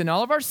brokenness and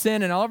all of our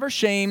sin and all of our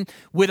shame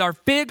with our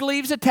fig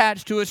leaves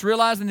attached to us,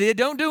 realizing they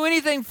don't do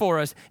anything for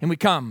us. And we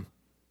come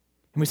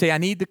and we say, I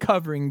need the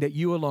covering that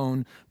you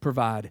alone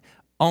provide.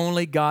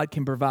 Only God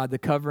can provide the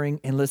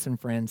covering. And listen,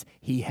 friends,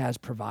 he has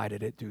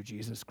provided it through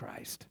Jesus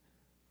Christ.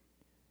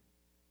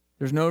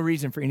 There's no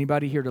reason for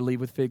anybody here to leave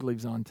with fig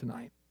leaves on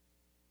tonight.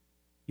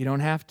 You don't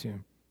have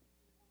to.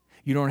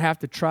 You don't have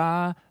to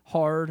try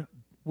hard,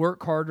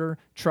 work harder,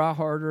 try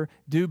harder,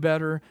 do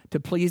better to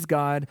please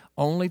God.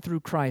 Only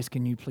through Christ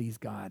can you please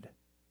God.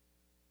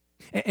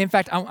 In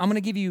fact, I'm going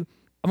to give you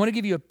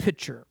a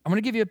picture. I'm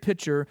going to give you a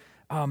picture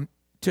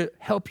to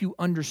help you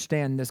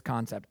understand this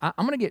concept. I'm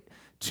going to get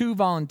 2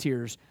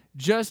 volunteers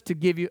just to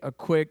give you a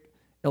quick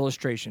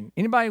illustration.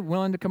 Anybody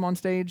willing to come on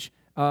stage?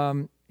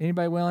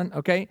 Anybody willing?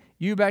 Okay,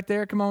 you back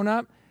there, come on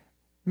up.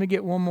 Let me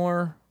get one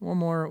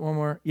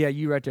more. Yeah,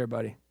 you right there,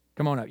 buddy.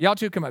 Come on up. Y'all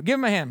 2 come up. Give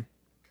him a hand.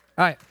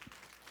 All right.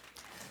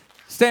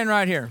 Stand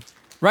right here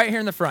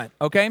in the front,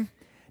 okay?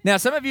 Now,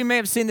 some of you may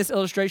have seen this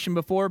illustration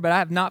before, but I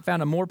have not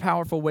found a more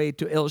powerful way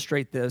to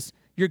illustrate this.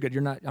 You're good.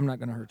 I'm not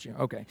going to hurt you.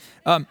 Okay.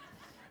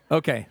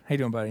 Okay. How you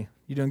doing, buddy?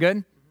 You doing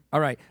good? All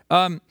right.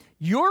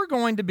 You're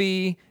going to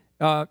be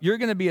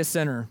a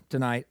sinner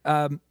tonight.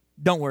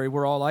 Don't worry.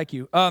 We're all like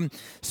you.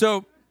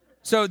 So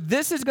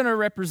this is going to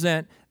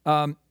represent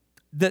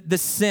the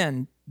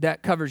sin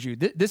that covers you.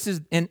 This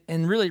is and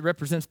really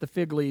represents the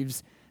fig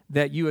leaves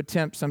that you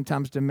attempt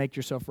sometimes to make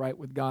yourself right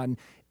with God.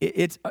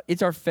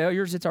 It's our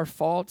failures, it's our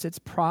faults, it's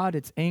pride,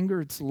 it's anger,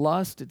 it's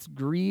lust, it's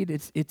greed,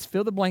 it's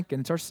fill the blank,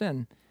 and it's our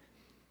sin.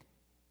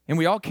 And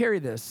we all carry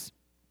this.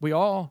 We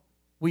all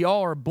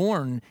are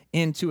born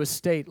into a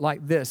state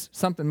like this.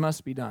 Something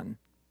must be done.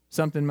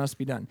 Something must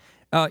be done.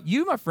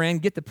 You, my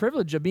friend, get the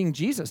privilege of being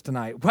Jesus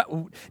tonight.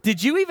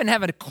 Did you even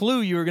have a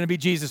clue you were going to be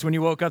Jesus when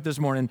you woke up this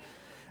morning?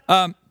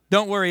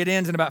 Don't worry, it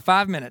ends in about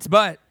 5 minutes.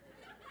 But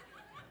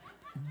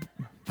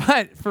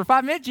for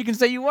 5 minutes, you can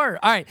say you were.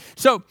 All right,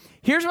 so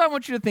here's what I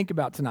want you to think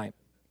about tonight.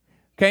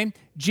 Okay?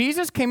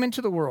 Jesus came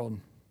into the world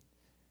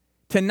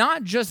to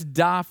not just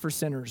die for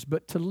sinners,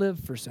 but to live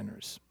for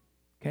sinners.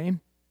 Okay?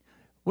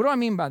 What do I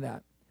mean by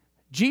that?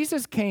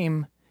 Jesus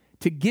came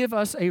to give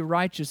us a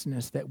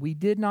righteousness that we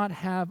did not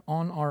have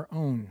on our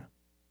own.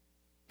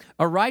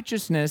 A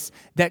righteousness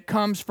that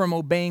comes from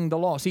obeying the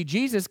law. See,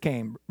 Jesus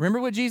came. Remember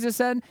what Jesus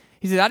said?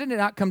 He said, I did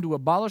not come to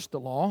abolish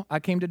the law. I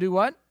came to do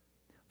what?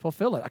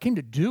 Fulfill it. I came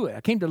to do it. I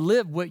came to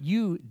live what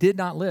you did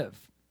not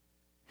live.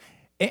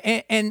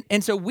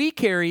 And so we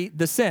carry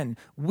the sin.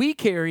 We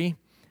carry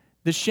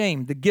the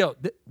shame, the guilt.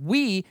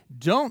 We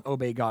don't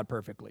obey God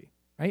perfectly.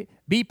 Right?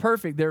 Be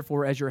perfect,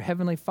 therefore, as your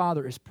heavenly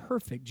Father is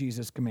perfect,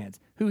 Jesus commands.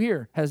 Who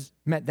here has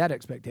met that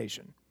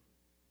expectation?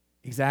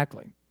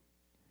 Exactly.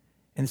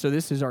 And so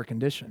this is our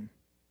condition.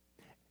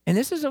 And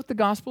this is what the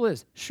gospel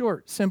is.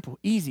 Short, simple,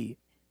 easy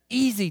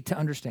to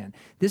understand.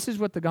 This is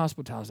what the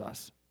gospel tells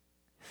us.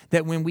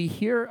 That when we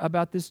hear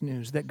about this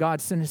news, that God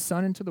sent his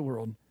Son into the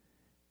world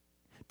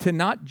to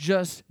not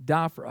just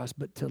die for us,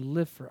 but to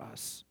live for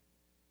us,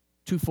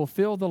 to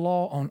fulfill the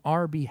law on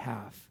our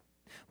behalf.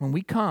 When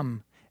we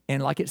come,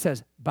 and like it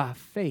says, by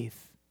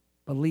faith,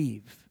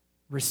 believe.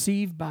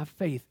 Receive by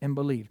faith and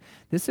believe.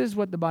 This is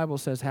what the Bible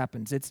says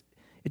happens.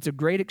 It's a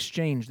great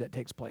exchange that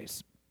takes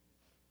place.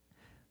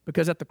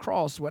 Because at the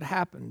cross, what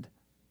happened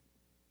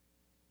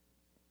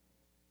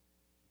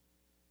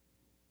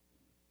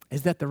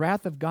is that the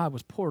wrath of God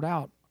was poured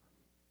out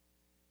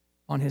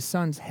on his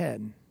Son's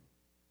head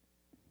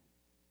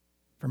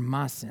for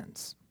my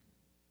sins.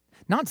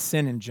 Not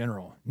sin in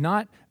general,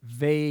 not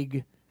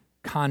vague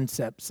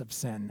concepts of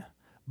sin,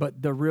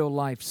 but the real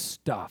life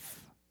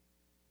stuff.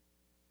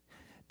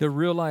 The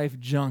real life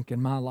junk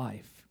in my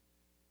life.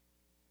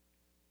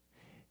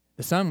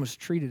 The Son was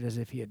treated as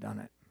if he had done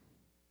it.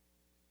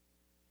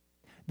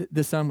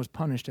 The Son was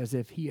punished as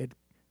if he had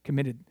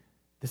committed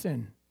the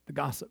sin, the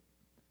gossip,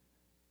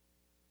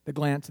 the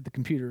glance at the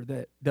computer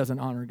that doesn't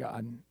honor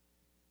God,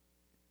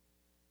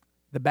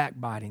 the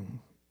backbiting,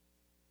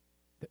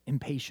 the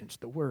impatience,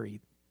 the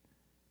worry,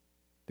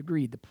 the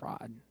greed, the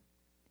pride,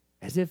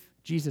 as if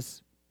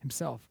Jesus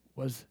himself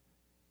was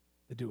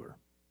the doer.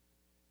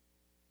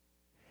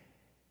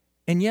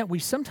 And yet we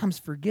sometimes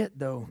forget,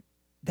 though,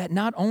 that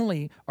not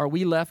only are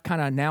we left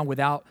kind of now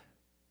without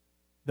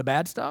the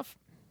bad stuff,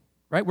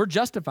 right? We're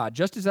justified,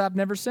 just as I've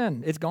never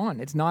sinned. It's gone.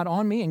 It's not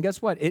on me. And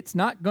guess what? It's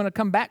not going to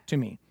come back to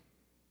me.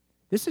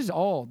 This is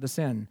all the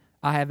sin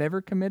I have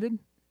ever committed,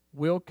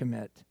 will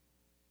commit,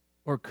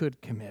 or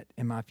could commit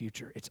in my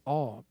future. It's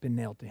all been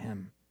nailed to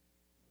him.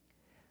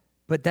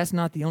 But that's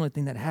not the only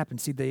thing that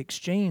happens. See, the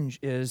exchange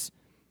is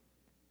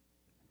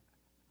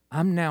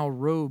I'm now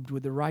robed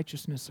with the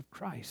righteousness of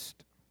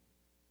Christ.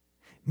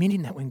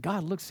 Meaning that when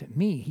God looks at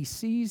me, he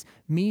sees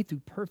me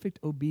through perfect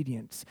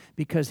obedience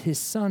because his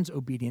son's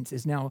obedience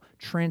is now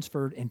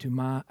transferred into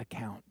my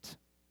account.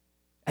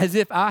 As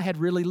if I had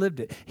really lived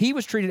it. He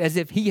was treated as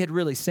if he had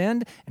really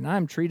sinned, and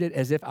I'm treated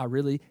as if I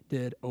really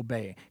did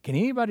obey. Can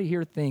anybody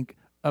here think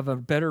of a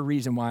better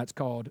reason why it's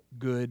called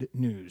good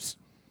news?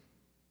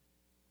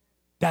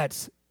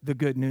 That's the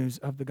good news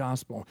of the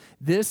gospel.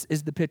 This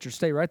is the picture.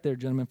 Stay right there,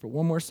 gentlemen, for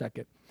one more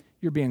second.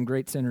 You're being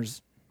great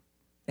sinners.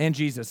 And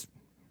Jesus.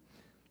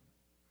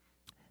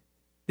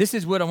 This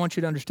is what I want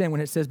you to understand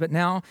when it says, but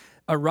now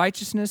a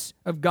righteousness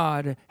of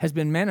God has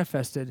been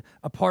manifested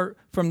apart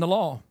from the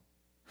law.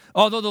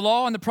 Although the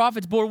law and the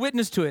prophets bore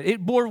witness to it,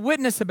 it bore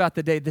witness about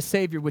the day the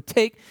Savior would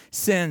take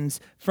sins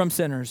from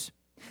sinners.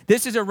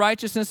 This is a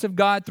righteousness of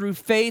God through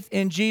faith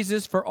in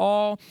Jesus for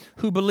all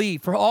who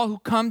believe, for all who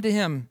come to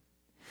him.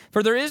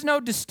 For there is no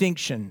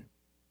distinction.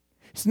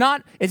 It's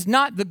not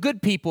the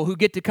good people who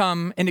get to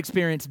come and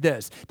experience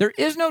this. There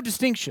is no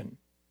distinction.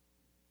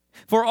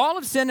 For all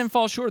have sinned and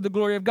fall short of the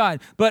glory of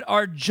God, but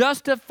are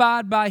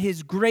justified by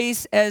his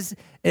grace as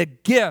a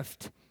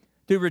gift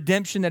through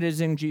redemption that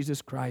is in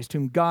Jesus Christ,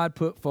 whom God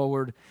put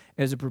forward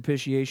as a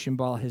propitiation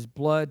by his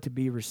blood to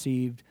be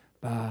received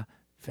by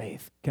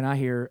faith. Can I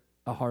hear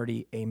a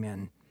hearty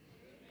amen?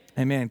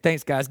 Amen.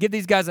 Thanks, guys. Give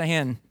these guys a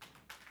hand.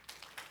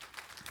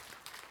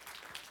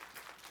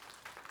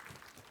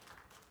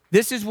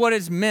 This is what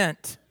is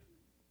meant.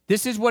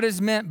 This is what is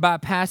meant by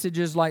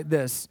passages like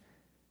this.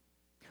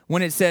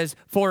 When it says,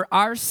 for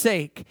our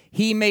sake,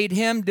 he made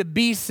him to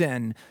be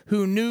sin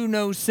who knew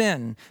no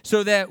sin,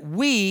 so that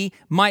we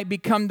might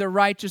become the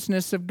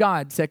righteousness of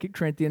God, 2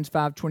 Corinthians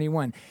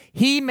 5:21.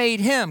 He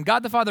made him,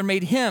 God the Father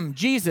made him,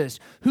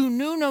 Jesus, who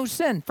knew no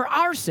sin, for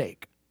our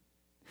sake,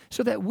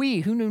 so that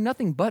we, who knew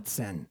nothing but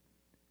sin,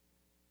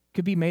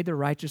 could be made the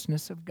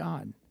righteousness of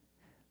God.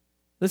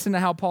 Listen to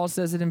how Paul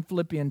says it in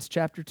Philippians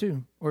chapter 3,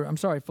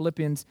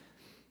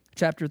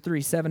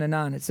 7 and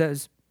 9. It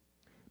says,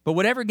 but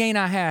whatever gain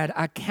I had,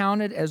 I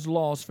counted as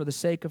loss for the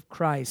sake of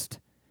Christ.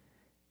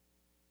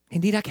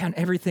 Indeed, I count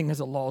everything as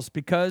a loss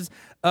because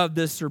of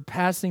the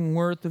surpassing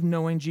worth of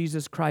knowing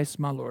Jesus Christ,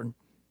 my Lord.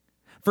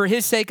 For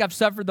his sake, I've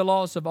suffered the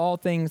loss of all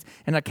things,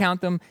 and I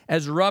count them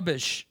as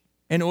rubbish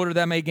in order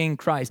that I may gain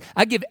Christ.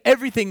 I give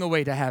everything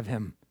away to have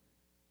him.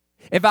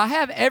 If I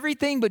have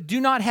everything but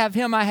do not have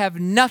him, I have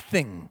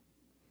nothing.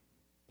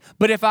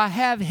 But if I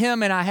have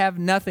him and I have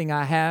nothing,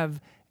 I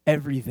have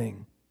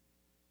everything.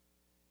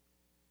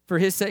 For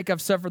his sake,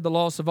 I've suffered the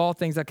loss of all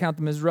things. I count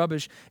them as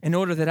rubbish in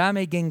order that I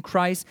may gain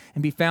Christ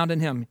and be found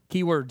in him.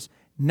 Keywords,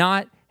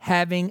 not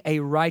having a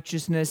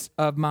righteousness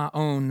of my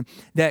own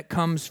that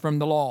comes from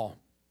the law,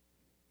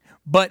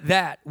 but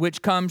that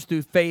which comes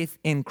through faith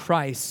in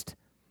Christ.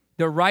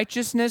 The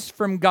righteousness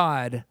from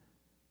God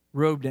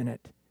robed in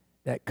it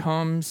that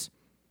comes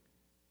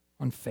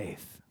on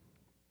faith.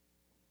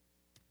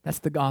 That's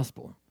the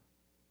gospel.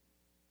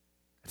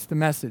 That's the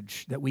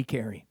message that we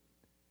carry.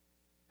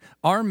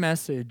 Our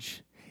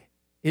message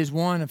is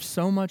one of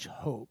so much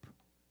hope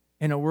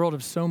in a world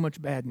of so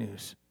much bad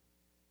news.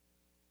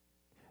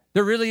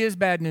 There really is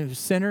bad news.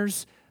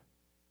 Sinners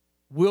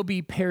will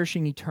be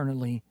perishing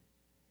eternally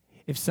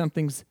if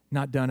something's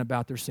not done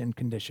about their sin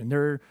condition.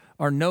 There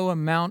are no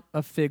amount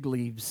of fig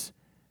leaves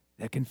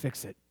that can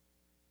fix it.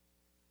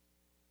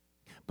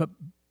 But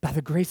by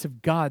the grace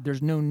of God,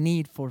 there's no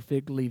need for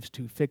fig leaves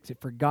to fix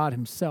it, for God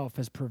himself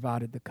has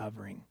provided the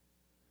covering.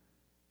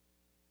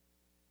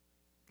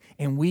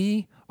 And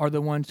we are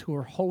the ones who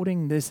are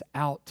holding this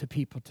out to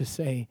people to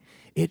say,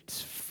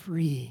 it's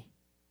free.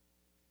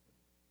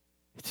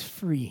 It's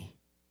free.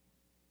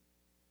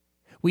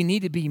 We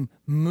need to be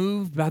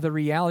moved by the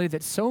reality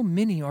that so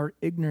many are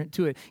ignorant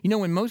to it. You know,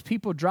 when most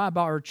people drive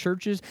by our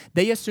churches,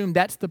 they assume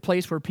that's the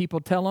place where people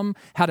tell them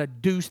how to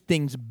do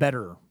things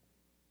better.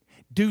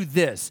 Do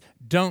this,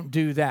 don't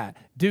do that.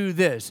 Do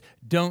this,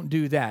 don't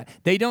do that.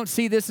 They don't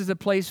see this as a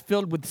place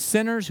filled with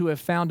sinners who have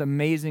found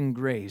amazing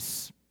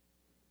grace.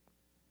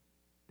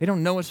 They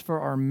don't know us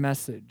for our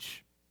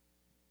message.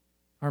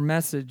 Our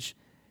message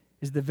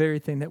is the very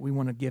thing that we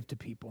want to give to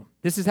people.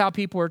 This is how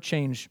people are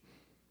changed.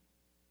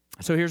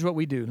 So here's what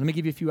we do. Let me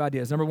give you a few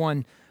ideas. Number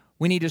one,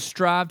 we need to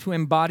strive to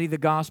embody the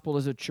gospel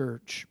as a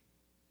church.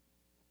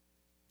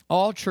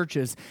 All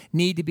churches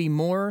need to be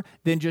more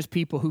than just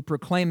people who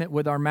proclaim it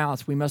with our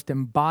mouths. We must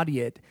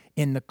embody it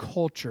in the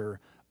culture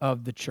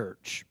of the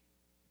church.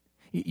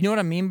 You know what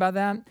I mean by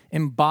that?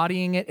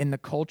 Embodying it in the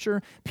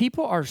culture.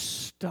 People are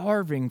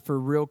starving for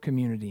real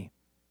community.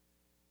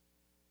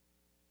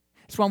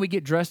 That's why we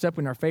get dressed up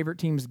in our favorite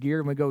team's gear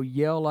and we go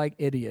yell like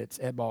idiots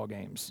at ball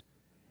games.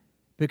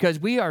 Because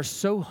we are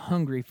so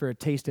hungry for a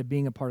taste of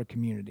being a part of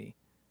community.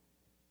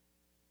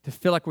 To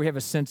feel like we have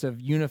a sense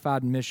of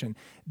unified mission.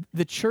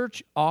 The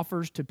church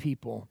offers to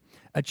people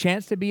a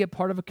chance to be a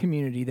part of a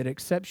community that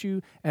accepts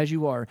you as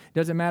you are. It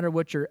doesn't matter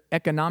what your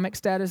economic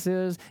status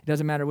is. It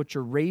doesn't matter what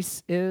your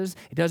race is.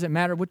 It doesn't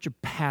matter what your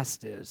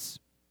past is.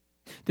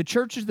 The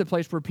church is the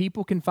place where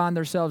people can find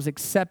themselves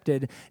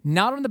accepted,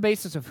 not on the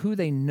basis of who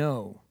they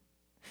know,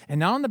 and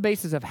not on the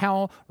basis of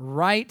how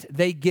right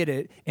they get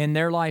it in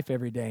their life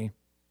every day.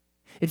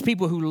 It's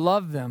people who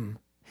love them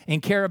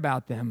and care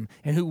about them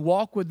and who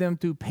walk with them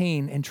through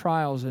pain and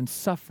trials and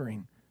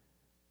suffering.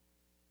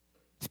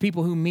 It's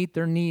people who meet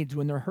their needs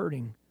when they're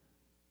hurting,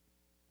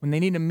 when they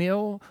need a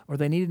meal or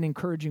they need an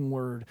encouraging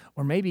word,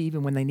 or maybe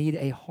even when they need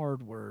a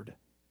hard word.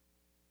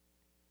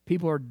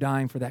 People are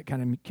dying for that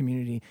kind of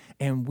community,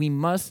 and we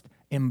must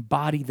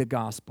embody the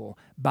gospel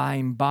by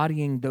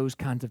embodying those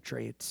kinds of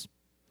traits.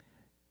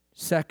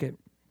 Second,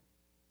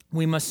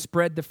 we must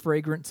spread the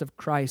fragrance of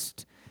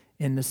Christ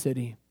in the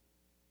city.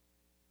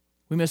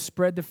 We must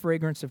spread the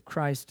fragrance of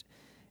Christ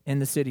in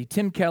the city.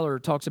 Tim Keller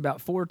talks about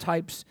 4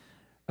 types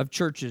of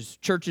churches.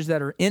 Churches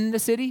that are in the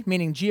city,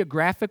 meaning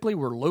geographically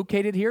we're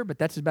located here, but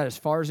that's about as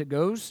far as it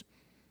goes.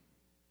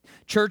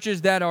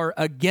 Churches that are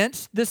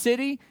against the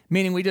city,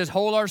 meaning we just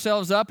hold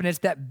ourselves up and it's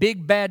that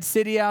big bad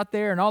city out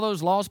there and all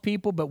those lost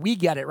people, but we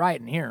got it right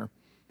in here.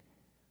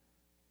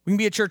 We can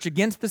be a church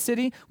against the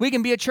city. We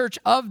can be a church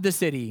of the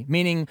city,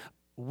 meaning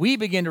we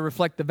begin to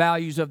reflect the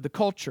values of the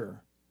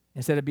culture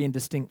instead of being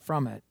distinct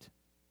from it.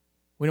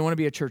 We don't want to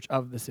be a church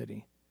of the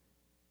city.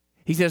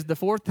 He says the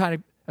 4th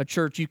type of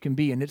church you can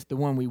be, and it's the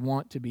one we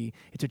want to be,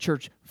 it's a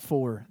church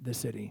for the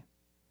city.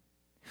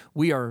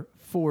 We are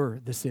for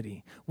the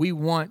city. We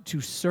want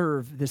to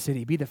serve the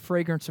city, be the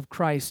fragrance of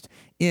Christ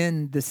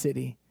in the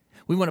city.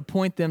 We want to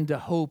point them to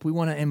hope. We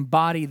want to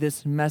embody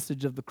this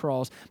message of the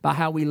cross by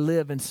how we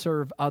live and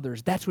serve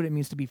others. That's what it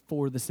means to be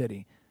for the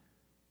city.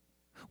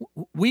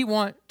 We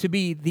want to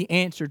be the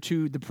answer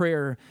to the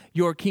prayer,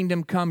 your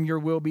kingdom come, your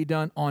will be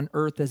done on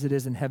earth as it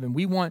is in heaven.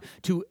 We want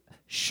to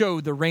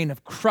show the reign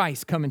of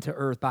Christ coming to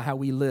earth by how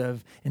we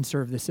live and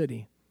serve the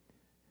city.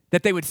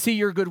 That they would see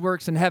your good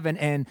works in heaven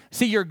and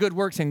see your good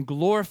works and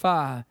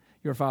glorify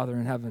your Father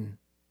in heaven.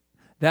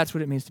 That's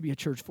what it means to be a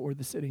church for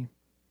the city.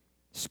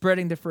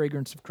 Spreading the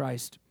fragrance of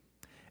Christ.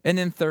 And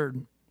then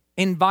third,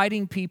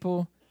 inviting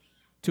people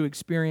to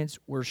experience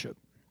worship.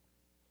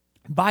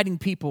 Inviting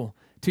people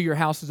to your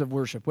houses of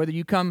worship. Whether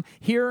you come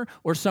here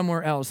or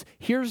somewhere else,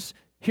 here's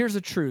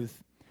the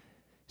truth.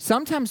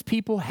 Sometimes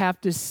people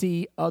have to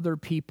see other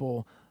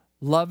people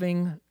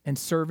loving and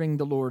serving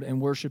the Lord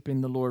and worshiping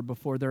the Lord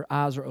before their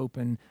eyes are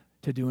open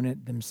to doing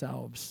it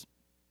themselves.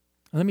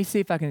 Let me see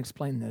if I can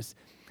explain this.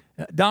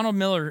 Donald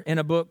Miller, in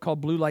a book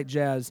called Blue Like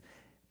Jazz,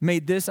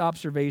 made this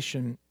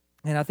observation,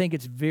 and I think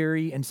it's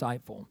very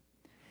insightful.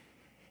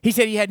 He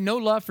said he had no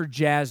love for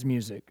jazz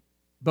music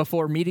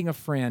before meeting a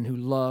friend who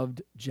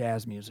loved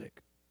jazz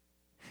music.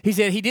 He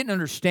said he didn't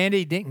understand it,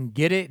 he didn't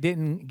get it,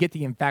 didn't get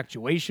the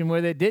infatuation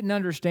with it, didn't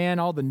understand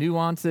all the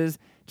nuances,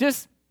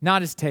 just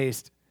not his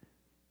taste.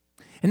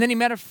 And then he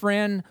met a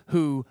friend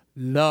who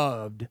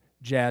loved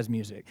jazz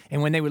music.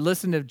 And when they would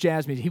listen to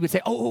jazz music, he would say,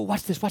 oh,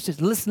 watch this,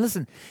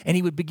 listen. And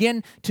he would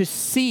begin to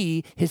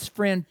see his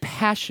friend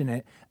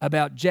passionate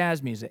about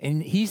jazz music.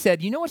 And he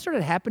said, you know what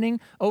started happening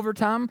over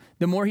time?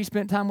 The more he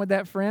spent time with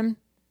that friend,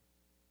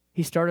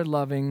 he started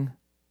loving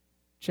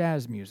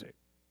jazz music.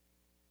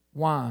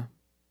 Why?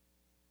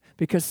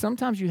 Because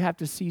sometimes you have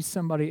to see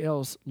somebody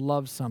else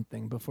love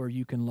something before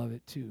you can love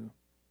it too.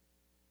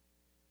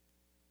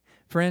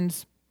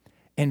 Friends,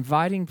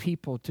 inviting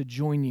people to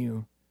join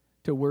you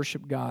to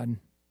worship God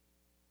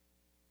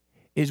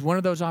is one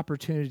of those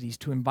opportunities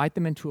to invite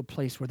them into a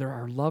place where there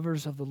are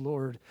lovers of the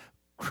Lord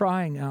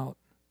crying out,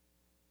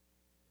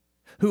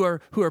 who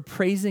are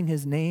praising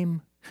his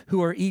name,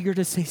 who are eager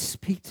to say,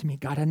 speak to me,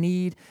 God, I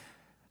need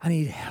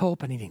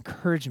help, I need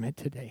encouragement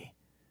today.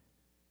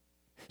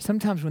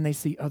 Sometimes when they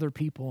see other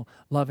people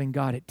loving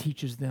God, it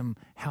teaches them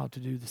how to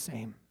do the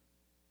same.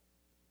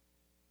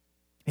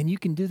 And you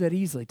can do that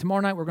easily.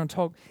 Tomorrow night we're going to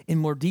talk in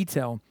more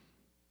detail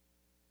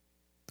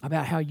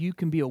about how you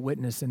can be a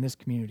witness in this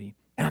community.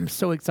 And I'm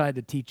so excited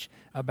to teach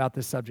about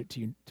this subject to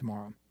you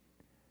tomorrow.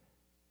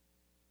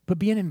 But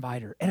be an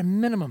inviter. At a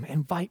minimum,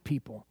 invite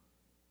people.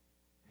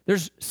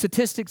 There's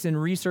statistics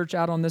and research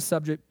out on this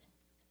subject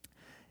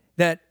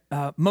that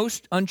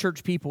most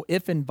unchurched people,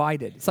 if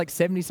invited, it's like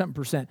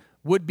 70-something%,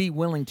 would be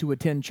willing to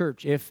attend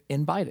church if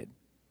invited.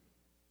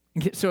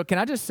 So can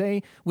I just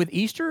say, with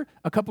Easter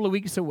a couple of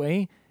weeks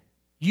away,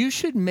 you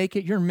should make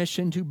it your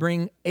mission to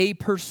bring a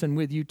person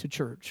with you to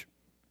church.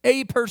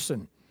 A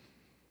person.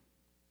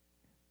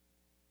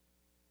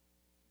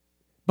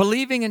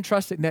 Believing and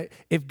trusting that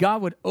if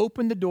God would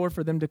open the door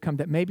for them to come,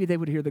 that maybe they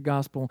would hear the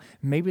gospel,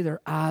 maybe their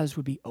eyes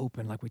would be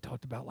open like we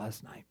talked about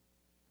last night.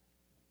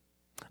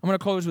 I'm going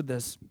to close with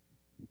this.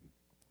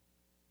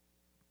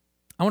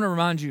 I want to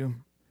remind you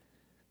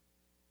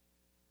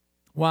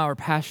why our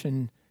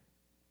passion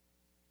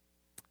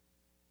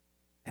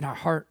and our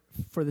heart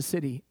for the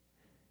city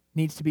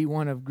needs to be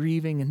one of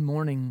grieving and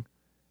mourning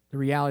the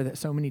reality that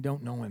so many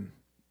don't know him.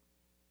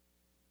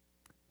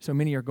 So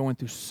many are going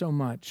through so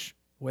much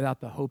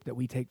without the hope that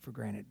we take for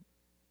granted.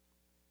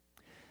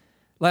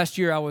 Last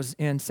year I was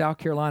in South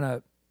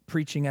Carolina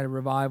preaching at a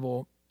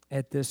revival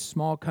at this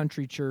small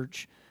country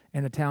church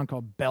in a town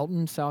called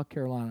Belton, South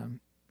Carolina.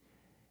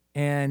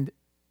 And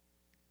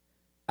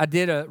I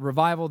did a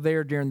revival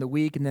there during the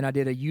week, and then I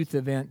did a youth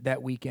event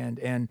that weekend.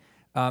 And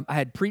I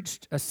had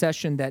preached a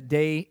session that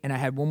day, and I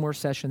had one more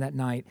session that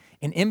night.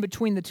 And in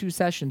between the two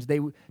sessions, they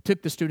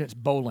took the students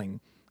bowling.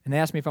 And they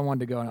asked me if I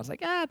wanted to go, and I was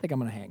like, I think I'm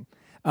going to hang.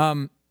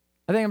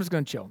 I think I'm just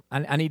going to chill.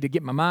 I need to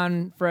get my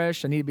mind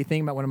fresh. I need to be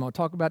thinking about what I'm going to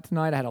talk about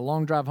tonight. I had a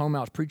long drive home. I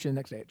was preaching the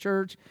next day at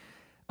church.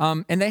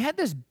 And they had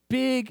this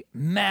big,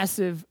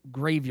 massive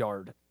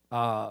graveyard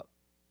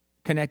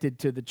connected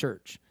to the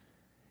church.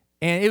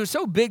 And it was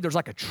so big, there's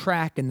like a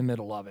track in the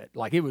middle of it.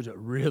 Like, it was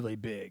really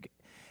big.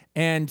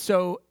 And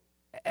so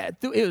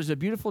it was a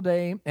beautiful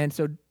day. And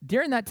so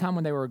during that time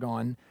when they were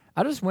gone,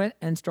 I just went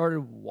and started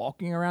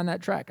walking around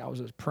that track. I was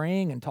just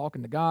praying and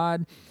talking to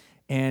God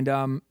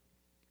and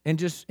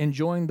just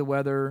enjoying the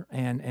weather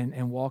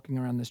and walking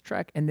around this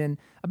track. And then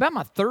about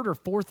my third or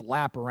fourth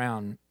lap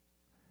around,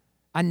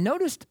 I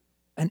noticed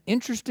an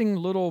interesting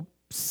little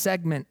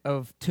segment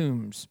of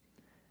tombs.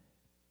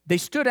 They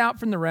stood out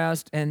from the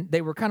rest, and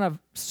they were kind of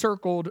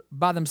circled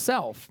by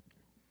themselves.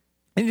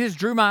 And it just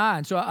drew my eye.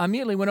 And so I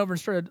immediately went over and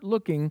started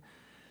looking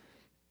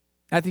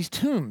at these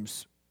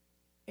tombs.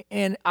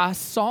 And I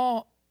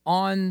saw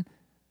on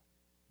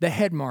the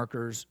head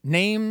markers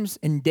names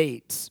and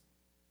dates.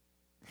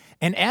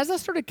 And as I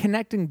started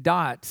connecting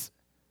dots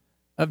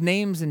of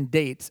names and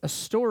dates, a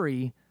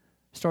story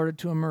started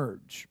to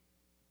emerge.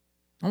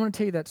 I want to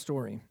tell you that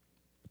story.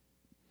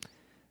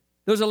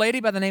 There was a lady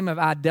by the name of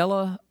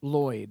Idella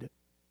Lloyd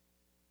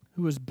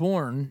who was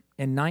born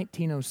in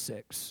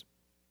 1906.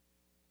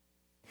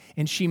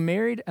 And she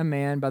married a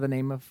man by the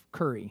name of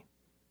Curry.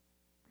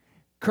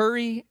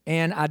 Curry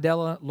and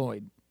Idella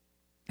Lloyd.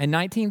 In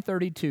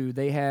 1932,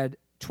 they had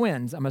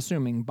twins, I'm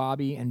assuming,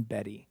 Bobby and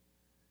Betty.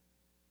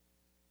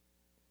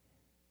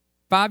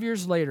 5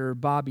 years later,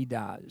 Bobby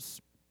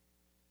dies.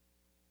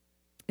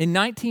 In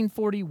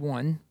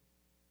 1941,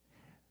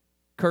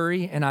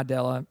 Curry and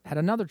Idella had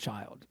another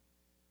child,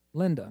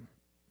 Linda.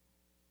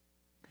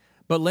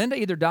 But Linda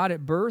either died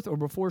at birth or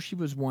before she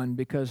was 1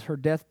 because her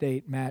death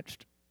date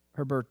matched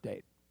her birth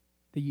date,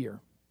 the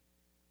year.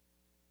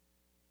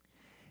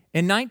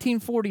 In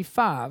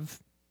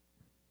 1945,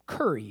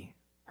 Curry,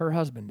 her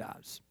husband,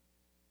 dies.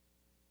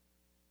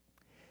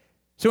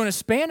 So in a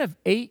span of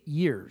 8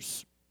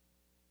 years,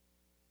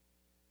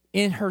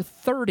 in her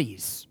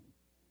 30s,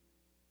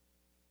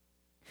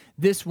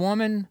 this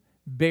woman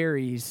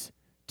buries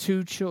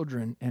 2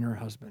 children and her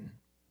husband.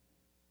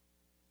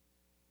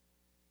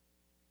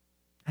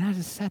 And I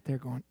just sat there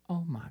going,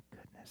 oh my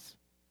goodness.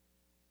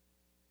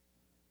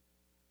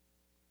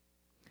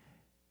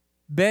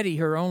 Betty,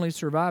 her only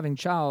surviving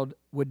child,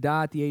 would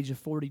die at the age of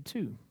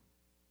 42.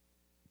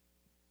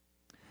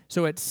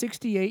 So at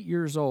 68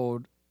 years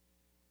old,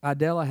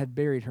 Idella had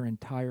buried her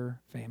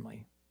entire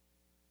family.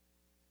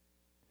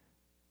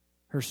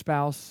 Her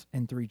spouse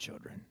and 3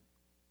 children.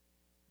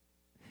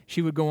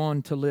 She would go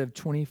on to live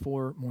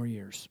 24 more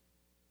years.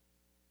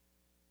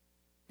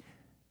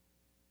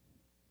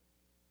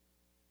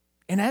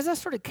 And as I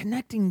started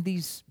connecting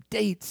these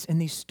dates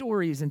and these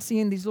stories and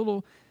seeing these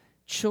little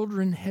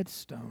children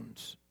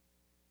headstones,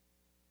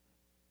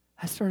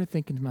 I started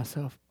thinking to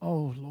myself,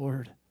 oh,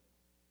 Lord,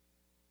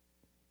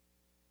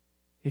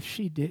 if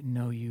she didn't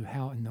know you,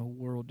 how in the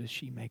world does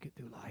she make it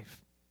through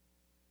life?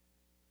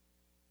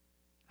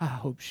 I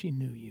hope she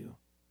knew you.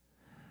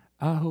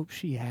 I hope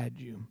she had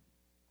you.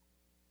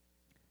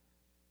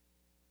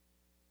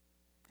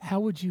 How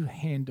would you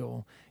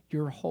handle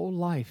your whole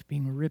life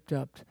being ripped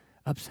up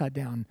upside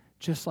down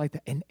just like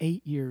that in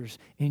 8 years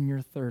in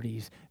your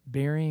 30s,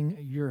 burying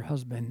your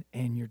husband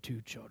and your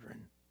 2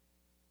 children?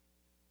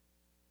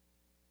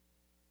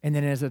 And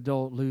then as an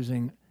adult,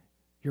 losing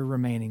your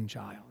remaining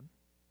child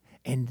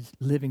and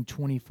living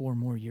 24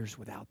 more years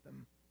without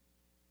them.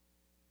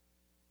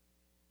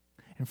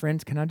 And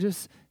friends, can I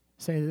just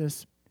say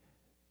this?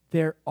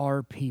 There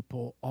are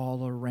people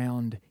all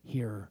around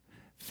here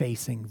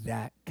facing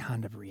that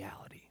kind of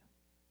reality.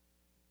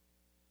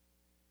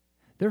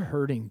 They're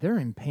hurting. They're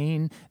in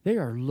pain. They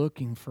are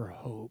looking for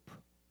hope.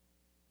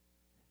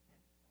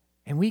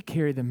 And we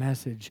carry the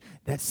message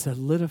that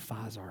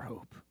solidifies our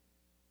hope.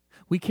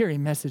 We carry a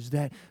message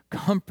that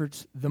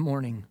comforts the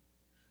mourning,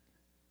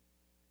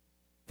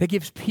 that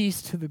gives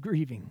peace to the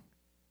grieving,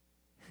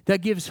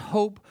 that gives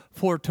hope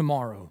for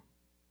tomorrow.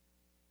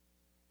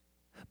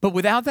 But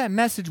without that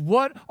message,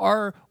 what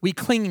are we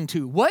clinging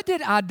to? What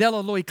did Idella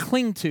Lloyd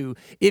cling to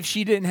if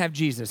she didn't have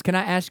Jesus? Can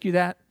I ask you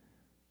that?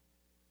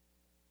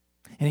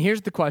 And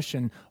here's the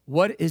question.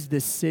 What is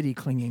this city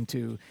clinging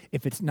to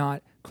if it's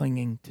not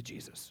clinging to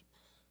Jesus?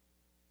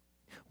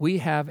 We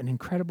have an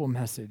incredible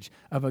message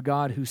of a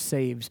God who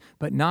saves,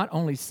 but not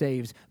only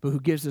saves, but who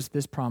gives us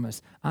this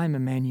promise. I'm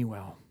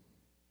Emmanuel,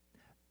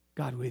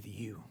 God with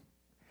you.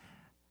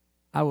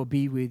 I will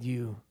be with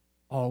you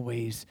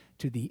always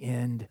to the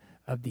end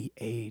of the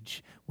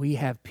age. We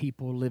have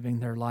people living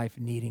their life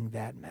needing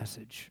that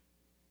message.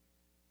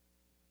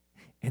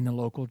 And the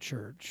local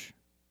church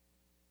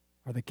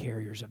are the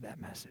carriers of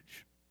that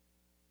message.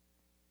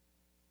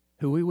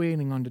 Who are we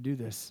waiting on to do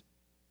this?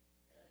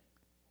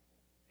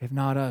 If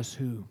not us,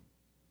 who?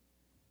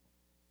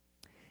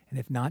 And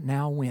if not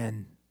now,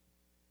 when?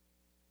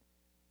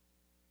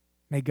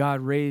 May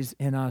God raise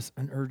in us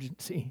an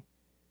urgency.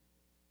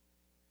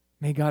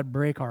 May God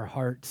break our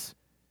hearts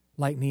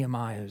like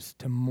Nehemiah's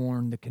to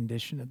mourn the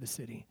condition of the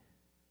city.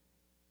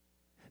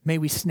 May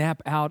we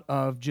snap out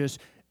of just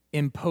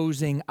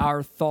imposing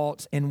our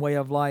thoughts and way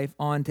of life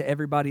onto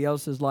everybody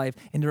else's life,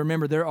 and to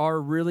remember there are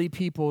really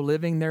people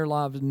living their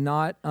lives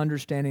not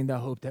understanding the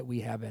hope that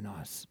we have in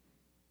us.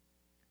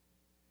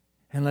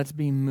 And let's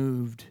be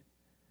moved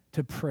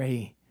to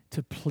pray,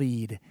 to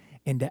plead,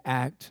 and to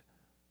act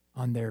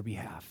on their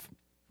behalf.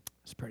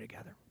 Let's pray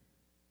together.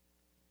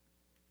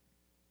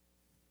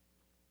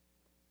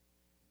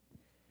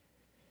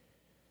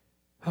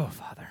 Oh,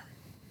 Father,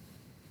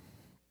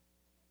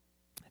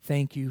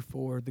 thank you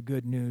for the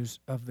good news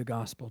of the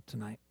gospel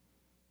tonight.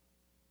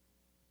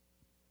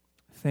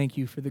 Thank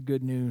you for the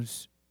good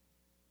news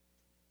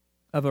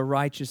of a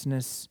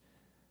righteousness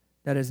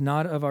that is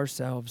not of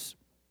ourselves,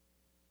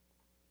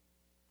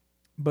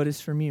 but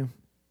is from you.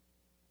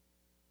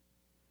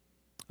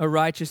 A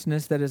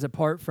righteousness that is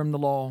apart from the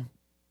law,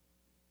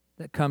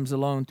 that comes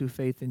alone through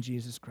faith in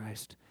Jesus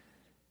Christ.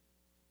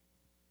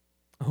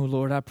 Oh,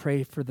 Lord, I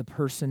pray for the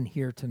person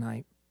here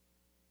tonight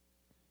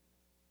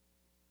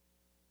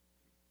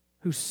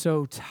who's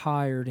so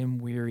tired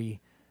and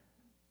weary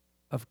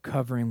of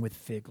covering with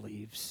fig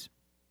leaves,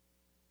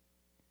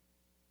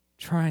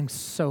 trying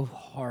so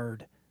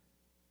hard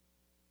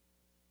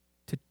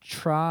to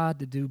try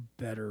to do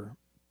better,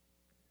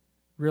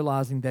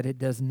 realizing that it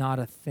does not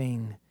a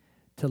thing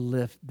to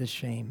lift the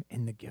shame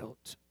and the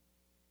guilt.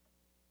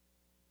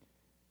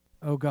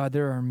 Oh God,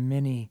 there are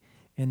many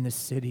in the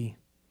city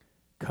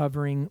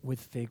covering with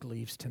fig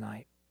leaves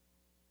tonight.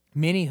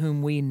 Many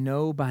whom we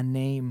know by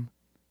name.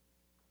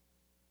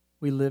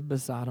 We live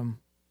beside them.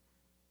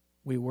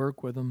 We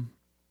work with them.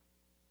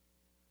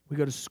 We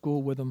go to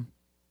school with them.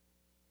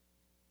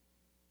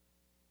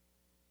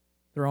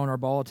 They're on our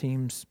ball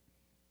teams.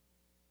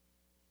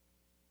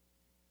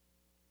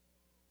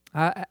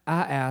 I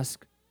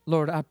ask,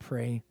 Lord, I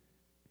pray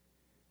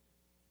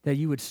that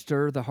you would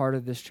stir the heart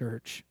of this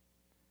church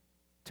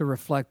to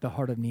reflect the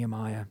heart of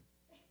Nehemiah,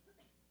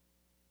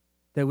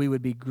 that we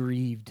would be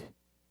grieved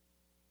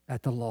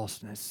at the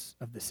lostness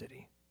of the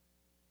city.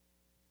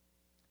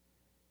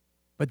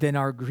 But then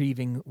our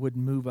grieving would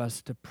move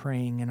us to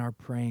praying, and our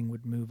praying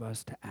would move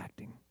us to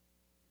acting.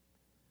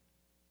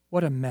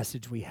 What a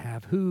message we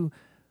have. Who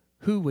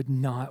would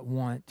not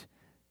want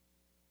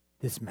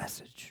this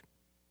message?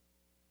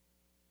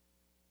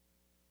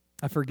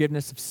 A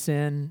forgiveness of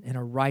sin and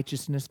a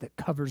righteousness that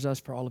covers us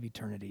for all of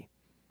eternity.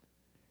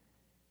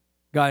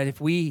 God,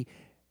 if we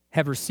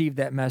have received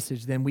that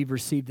message, then we've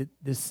received it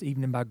this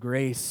evening by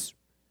grace.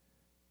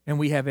 And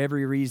we have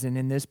every reason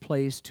in this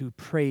place to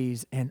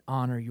praise and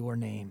honor your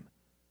name,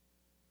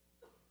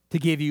 to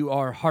give you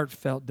our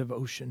heartfelt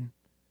devotion,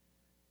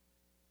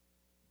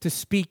 to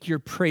speak your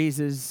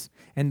praises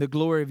and the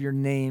glory of your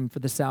name for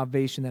the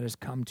salvation that has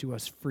come to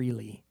us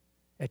freely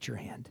at your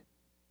hand.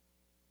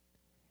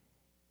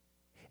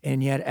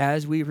 And yet,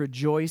 as we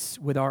rejoice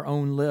with our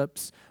own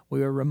lips,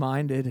 we are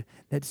reminded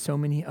that so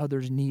many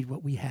others need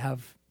what we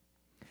have.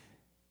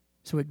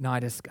 So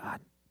ignite us,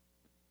 God.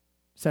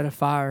 Set a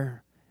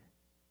fire.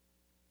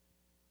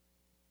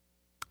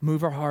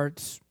 Move our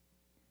hearts.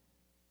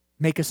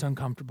 Make us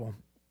uncomfortable.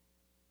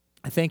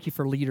 I thank you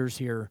for leaders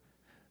here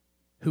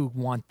who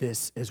want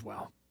this as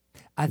well.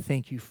 I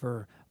thank you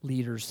for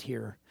leaders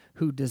here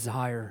who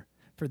desire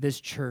for this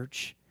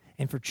church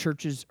and for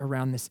churches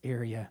around this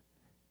area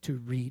to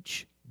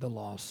reach the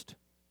lost,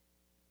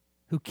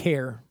 who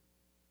care,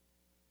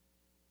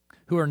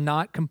 who are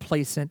not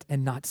complacent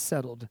and not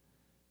settled,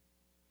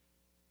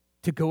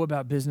 to go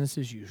about business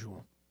as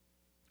usual.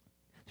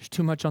 There's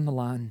too much on the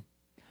line.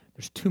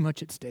 There's too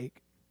much at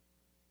stake.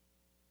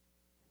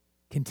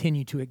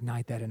 Continue to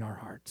ignite that in our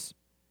hearts.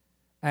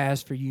 I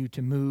ask for you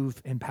to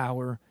move in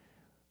power,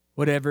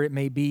 whatever it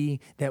may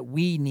be that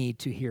we need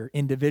to hear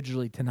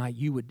individually tonight.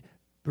 You would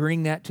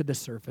bring that to the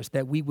surface,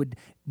 that we would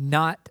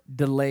not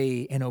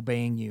delay in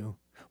obeying you.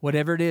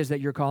 Whatever it is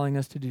that you're calling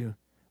us to do,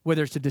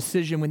 whether it's a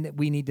decision that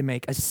we need to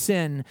make, a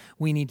sin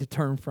we need to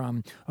turn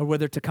from, or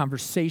whether it's a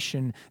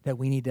conversation that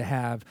we need to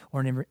have,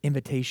 or an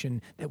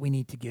invitation that we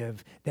need to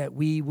give, that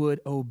we would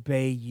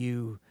obey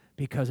you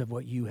because of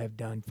what you have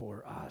done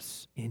for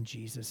us. In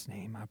Jesus'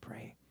 name I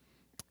pray.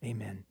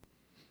 Amen.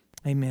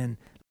 Amen.